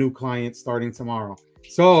picking up a new client starting tomorrow.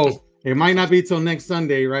 So it might not be till next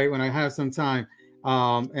Sunday, right, when I have some time.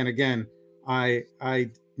 And again, my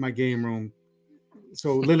game room.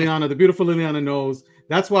 So Liliana, the beautiful Liliana knows.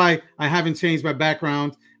 That's why I haven't changed my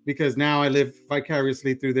background, because now I live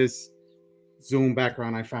vicariously through this Zoom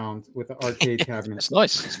background I found with the arcade cabinet. It's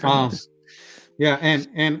nice. It's very nice. Yeah,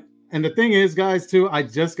 and the thing is, guys, too, I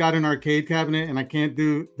just got an arcade cabinet, and I can't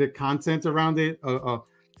do the content around it, a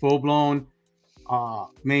full-blown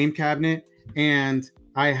main cabinet, and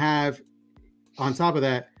I have on top of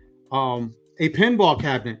that a pinball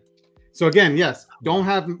cabinet. So again, yes, don't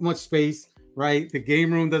have much space, right? The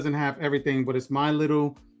game room doesn't have everything, but it's my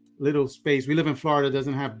little space. We live in Florida,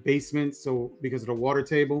 doesn't have basements, so because of the water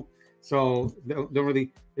table. So don't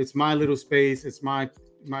really, it's my little space. It's my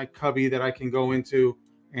cubby that I can go into,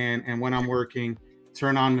 and when I'm working,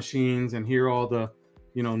 turn on machines and hear all the,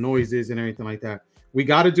 noises and everything like that. We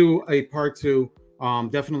got to do a part 2,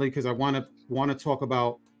 definitely, because I want to talk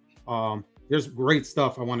about. There's great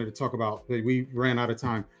stuff I wanted to talk about, but we ran out of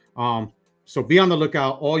time. So be on the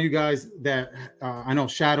lookout, all you guys that I know.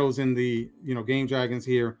 Shadow's in the Game Dragons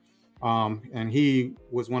here. And he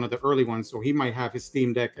was one of the early ones, so he might have his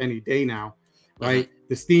Steam Deck any day now, right?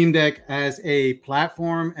 The Steam Deck as a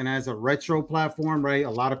platform and as a retro platform, right? A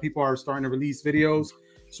lot of people are starting to release videos,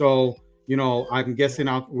 so I'm guessing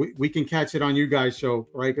we can catch it on you guys' show,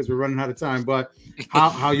 right? Because we're running out of time. But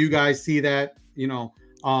how you guys see that?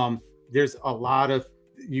 There's a lot of,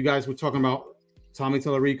 you guys were talking about Tommy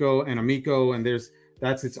Tallarico and Amico, and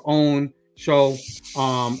that's its own show.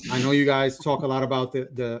 I know you guys talk a lot about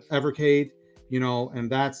the Evercade,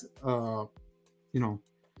 and that's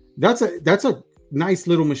that's a nice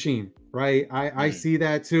little machine, right? I see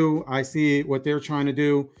that too. I see what they're trying to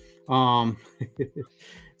do.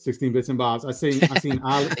 16 bits and bobs. I seen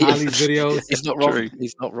Ali's videos. He's not wrong.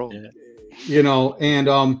 He's not wrong.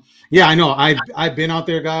 And yeah, I know. I've been out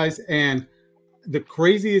there, guys, and the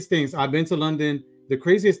craziest things. I've been to London. The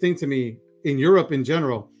craziest thing to me in Europe in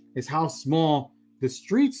general is how small the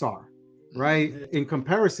streets are, right? In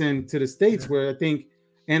comparison to the States, where I think,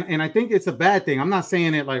 and I think it's a bad thing. I'm not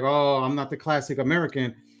saying it like, oh, I'm not the classic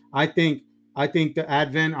American. I think the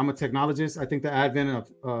advent, I'm a technologist. I think the advent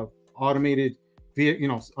of automated,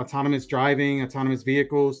 autonomous driving, autonomous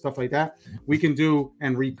vehicles, stuff like that, we can do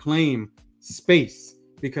and reclaim space,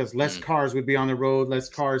 because less cars would be on the road, less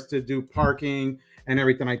cars to do parking and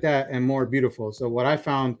everything like that, and more beautiful. So what I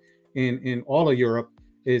found in all of Europe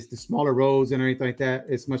is the smaller roads and everything like that.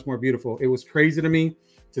 It's much more beautiful. It was crazy to me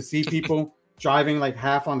to see people driving like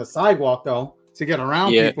half on the sidewalk though to get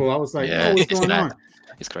around people. I was like, oh, what's going on?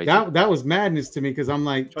 It's crazy. That was madness to me, because I'm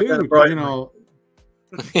like, dude,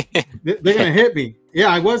 they're gonna hit me. Yeah,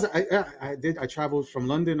 I did. I traveled from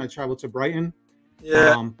London. I traveled to Brighton.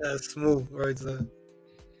 Yeah, smooth roads there.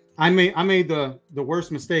 I made the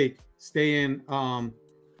worst mistake staying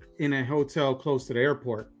in a hotel close to the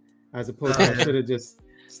airport, as opposed to I should have just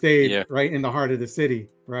stayed right in the heart of the city,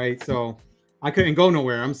 right? So I couldn't go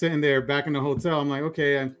nowhere. I'm sitting there back in the hotel. I'm like,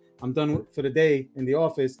 okay, I'm done for the day in the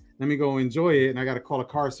office. Let me go enjoy it. And I got to call a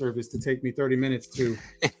car service to take me 30 minutes to.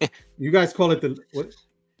 You guys call it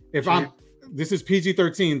this is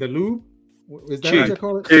PG-13, the lube. Is that what you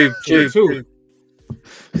call it? Tube.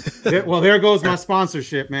 Well, there goes my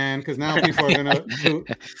sponsorship, man, because now people are gonna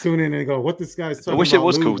tune in and go, "What this guy's talking about?" I wish it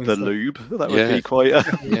was called the lube. That would be quite.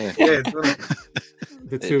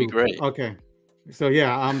 The tube. Great. Okay, so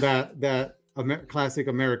yeah, I'm that classic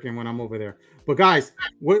American when I'm over there. But guys,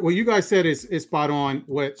 what you guys said is spot on.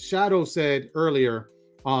 What Shadow said earlier.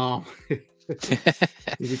 Did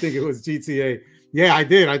you think it was GTA? Yeah, I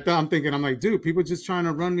did. I'm thinking, I'm like, dude, people just trying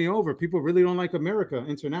to run me over. People really don't like America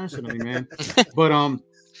internationally, man. But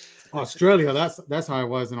Australia, that's how I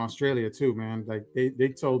was in Australia too, man. Like they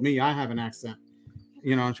told me I have an accent.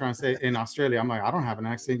 I'm trying to say in Australia, I'm like, I don't have an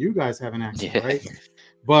accent. You guys have an accent, right?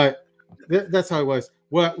 But that's how it was.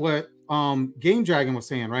 What Game Dragon was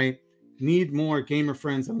saying, right? Need more gamer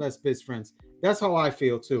friends and less biz friends. That's how I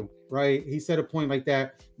feel too, right? He said a point like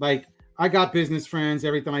that, like, I got business friends,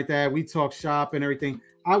 everything like that. We talk shop and everything.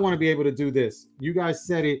 I want to be able to do this. You guys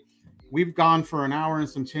said it. We've gone for an hour and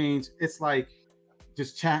some change. It's like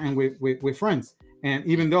just chatting with friends. And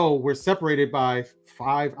even though we're separated by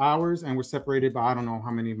 5 hours and we're separated by, I don't know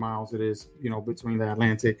how many miles it is, you know, between the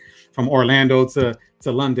Atlantic from Orlando to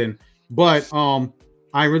London. But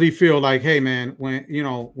I really feel like, hey man, when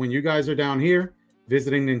you guys are down here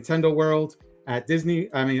visiting Nintendo World at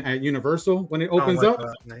at Universal when it opens up,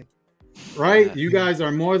 right? You guys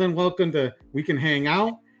are more than welcome we can hang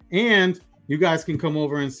out, and you guys can come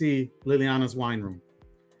over and see Liliana's wine room.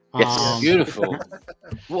 Yes, beautiful.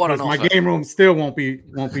 What an my offer. game room still won't be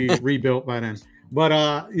rebuilt by then.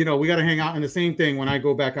 But we got to hang out. And the same thing when I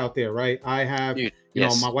go back out there, right? I have you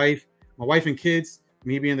know, my wife and kids,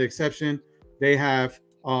 me being the exception, they have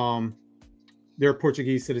they're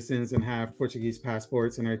Portuguese citizens and have Portuguese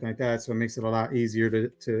passports and everything like that. So it makes it a lot easier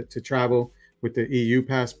to travel with the EU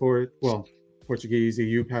passport. Well, Portuguese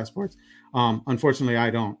EU passports. Unfortunately, I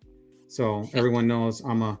don't. So everyone knows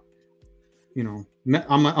I'm an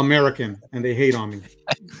American and they hate on me.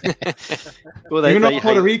 Well, even though I'm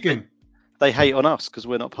Puerto Rican. They hate on us because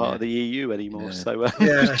we're not part of the EU anymore. Yeah. So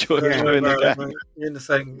You're in the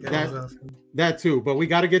same game. That too, but we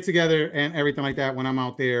got to get together and everything like that when I'm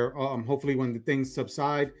out there. Hopefully when the things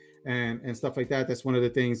subside and stuff like that. That's one of the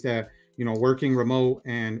things that, you know, working remote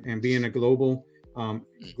and being a global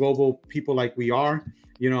people like we are,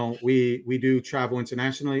 you know, we do travel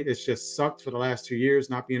internationally. It's just sucked for the last 2 years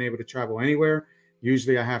not being able to travel anywhere.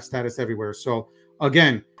 Usually I have status everywhere. So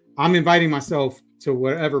again, I'm inviting myself to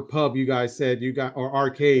whatever pub you guys said you got, or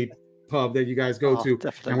arcade pub that you guys go to,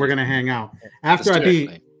 definitely. and we're gonna hang out after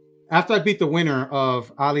I beat the winner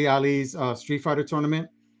of Ali's Street Fighter tournament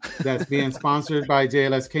that's being sponsored by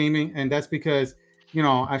JLS Gaming. And that's because, you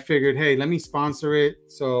know, I figured, hey, let me sponsor it.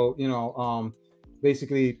 So, you know,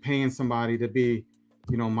 basically paying somebody to be,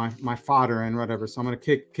 you know, my fodder and whatever. So I'm gonna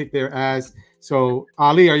kick their ass. So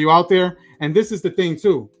Ali, are you out there? And this is the thing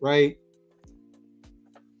too, right?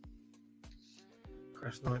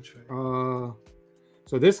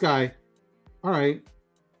 So this guy, all right,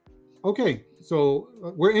 okay. So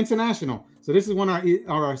we're international. So this is one of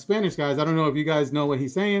our Spanish guys. I don't know if you guys know what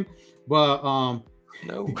he's saying, but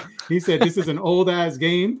no. He said this is an old ass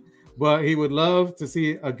game, but he would love to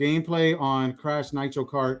see a gameplay on Crash Nitro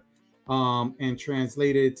Kart and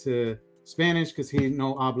translate it to Spanish because he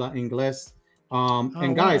no habla inglés.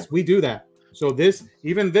 And guys, we do that. So this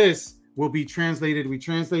will be translated. We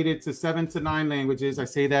translate it to 7 to 9 languages. I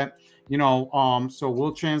say that, you know, so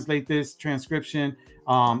we'll translate this transcription.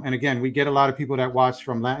 And again, we get a lot of people that watch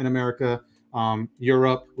from Latin America,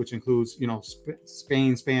 Europe, which includes, you know,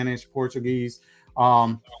 Spain, Spanish, Portuguese,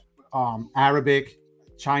 Arabic,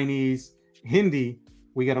 Chinese, Hindi.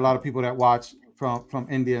 We get a lot of people that watch from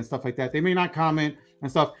India and stuff like that. They may not comment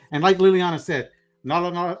and stuff. And like Liliana said,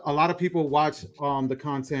 not a lot of people watch the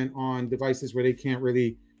content on devices where they can't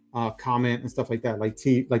really comment and stuff like that, like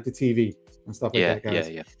the TV and stuff like that, guys.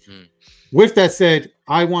 With that said,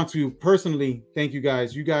 I want to personally thank you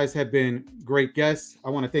guys. You guys have been great guests. I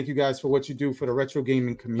want to thank you guys for what you do for the retro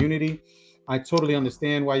gaming community. I totally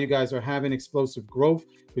understand why you guys are having explosive growth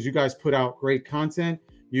because you guys put out great content.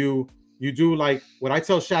 You do like what I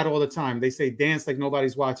tell Shadow all the time. They say dance like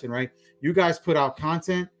nobody's watching, right? You guys put out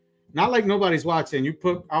content, not like nobody's watching. You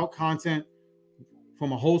put out content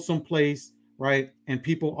from a wholesome place, right? And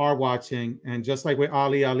people are watching. And just like with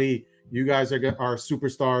Ali, you guys are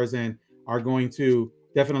superstars and are going to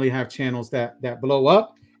definitely have channels that blow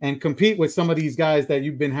up and compete with some of these guys that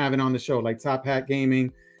you've been having on the show, like Top Hat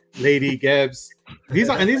Gaming, Lady Gebs. These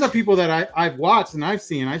are people that I've watched and I've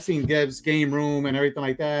seen Geb's Game Room and everything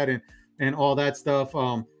like that and all that stuff.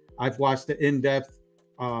 I've watched the in-depth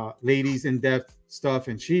ladies in-depth stuff,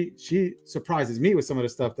 and she surprises me with some of the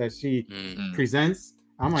stuff that she presents.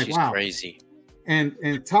 I'm like, she's wow, crazy.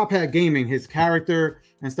 And Top Hat Gaming, his character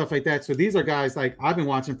and stuff like that. So these are guys like I've been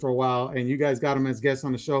watching for a while, and you guys got them as guests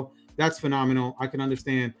on the show. That's phenomenal. I can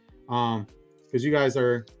understand because you guys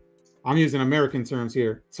are, I'm using American terms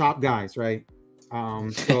here, top guys, right?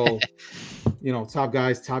 So you know, top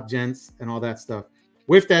guys, top gents, and all that stuff.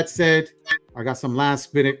 With that said, I got some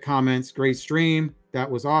last minute comments. Great stream. That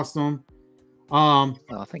was awesome.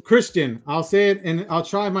 Christian, I'll say it and I'll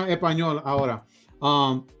try my español ahora.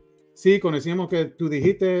 Sí, conocimos que tú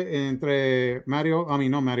dijiste entre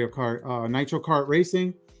no Mario Kart, Nitro Kart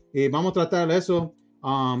Racing, y vamos a tratar eso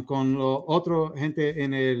con los otros gente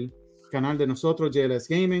en el canal de nosotros, JLS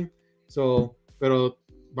Gaming. So, pero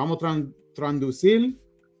vamos a traducir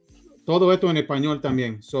todo esto en español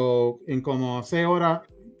también. So, en como 6 horas,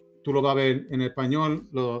 tú lo vas a ver en español,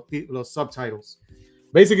 los subtitles.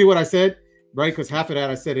 Basically what I said, right, because half of that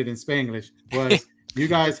I said it in Spanglish, was you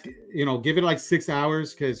guys, you know, give it like 6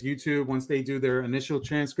 hours, because YouTube, once they do their initial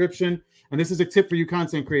transcription, and this is a tip for you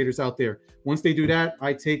content creators out there, once they do that,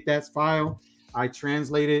 I take that file, I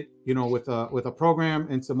translate it, you know, with a program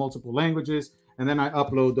into multiple languages, and then I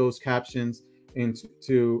upload those captions into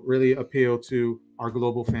to really appeal to our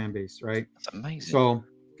global fan base, right? That's amazing. So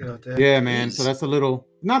yeah, man. So that's a little,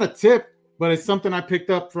 not a tip, but it's something I picked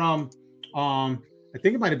up from I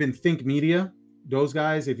think it might have been Think Media. Those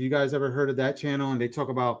guys, if you guys ever heard of that channel, and they talk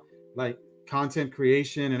about like content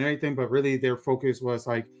creation and everything, but really their focus was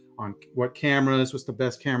like on what cameras, what's the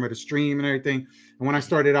best camera to stream and everything. And when I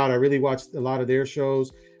started out, I really watched a lot of their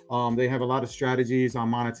shows. They have a lot of strategies on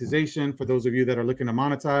monetization for those of you that are looking to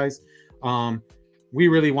monetize. We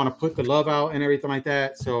really want to put the love out and everything like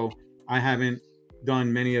that. So I haven't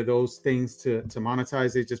done many of those things to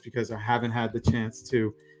monetize it, just because I haven't had the chance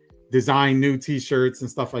to design new t-shirts and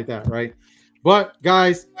stuff like that, right? But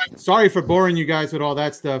guys, sorry for boring you guys with all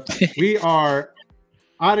that stuff. We are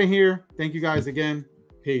out of here. Thank you guys again.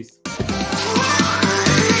 Peace.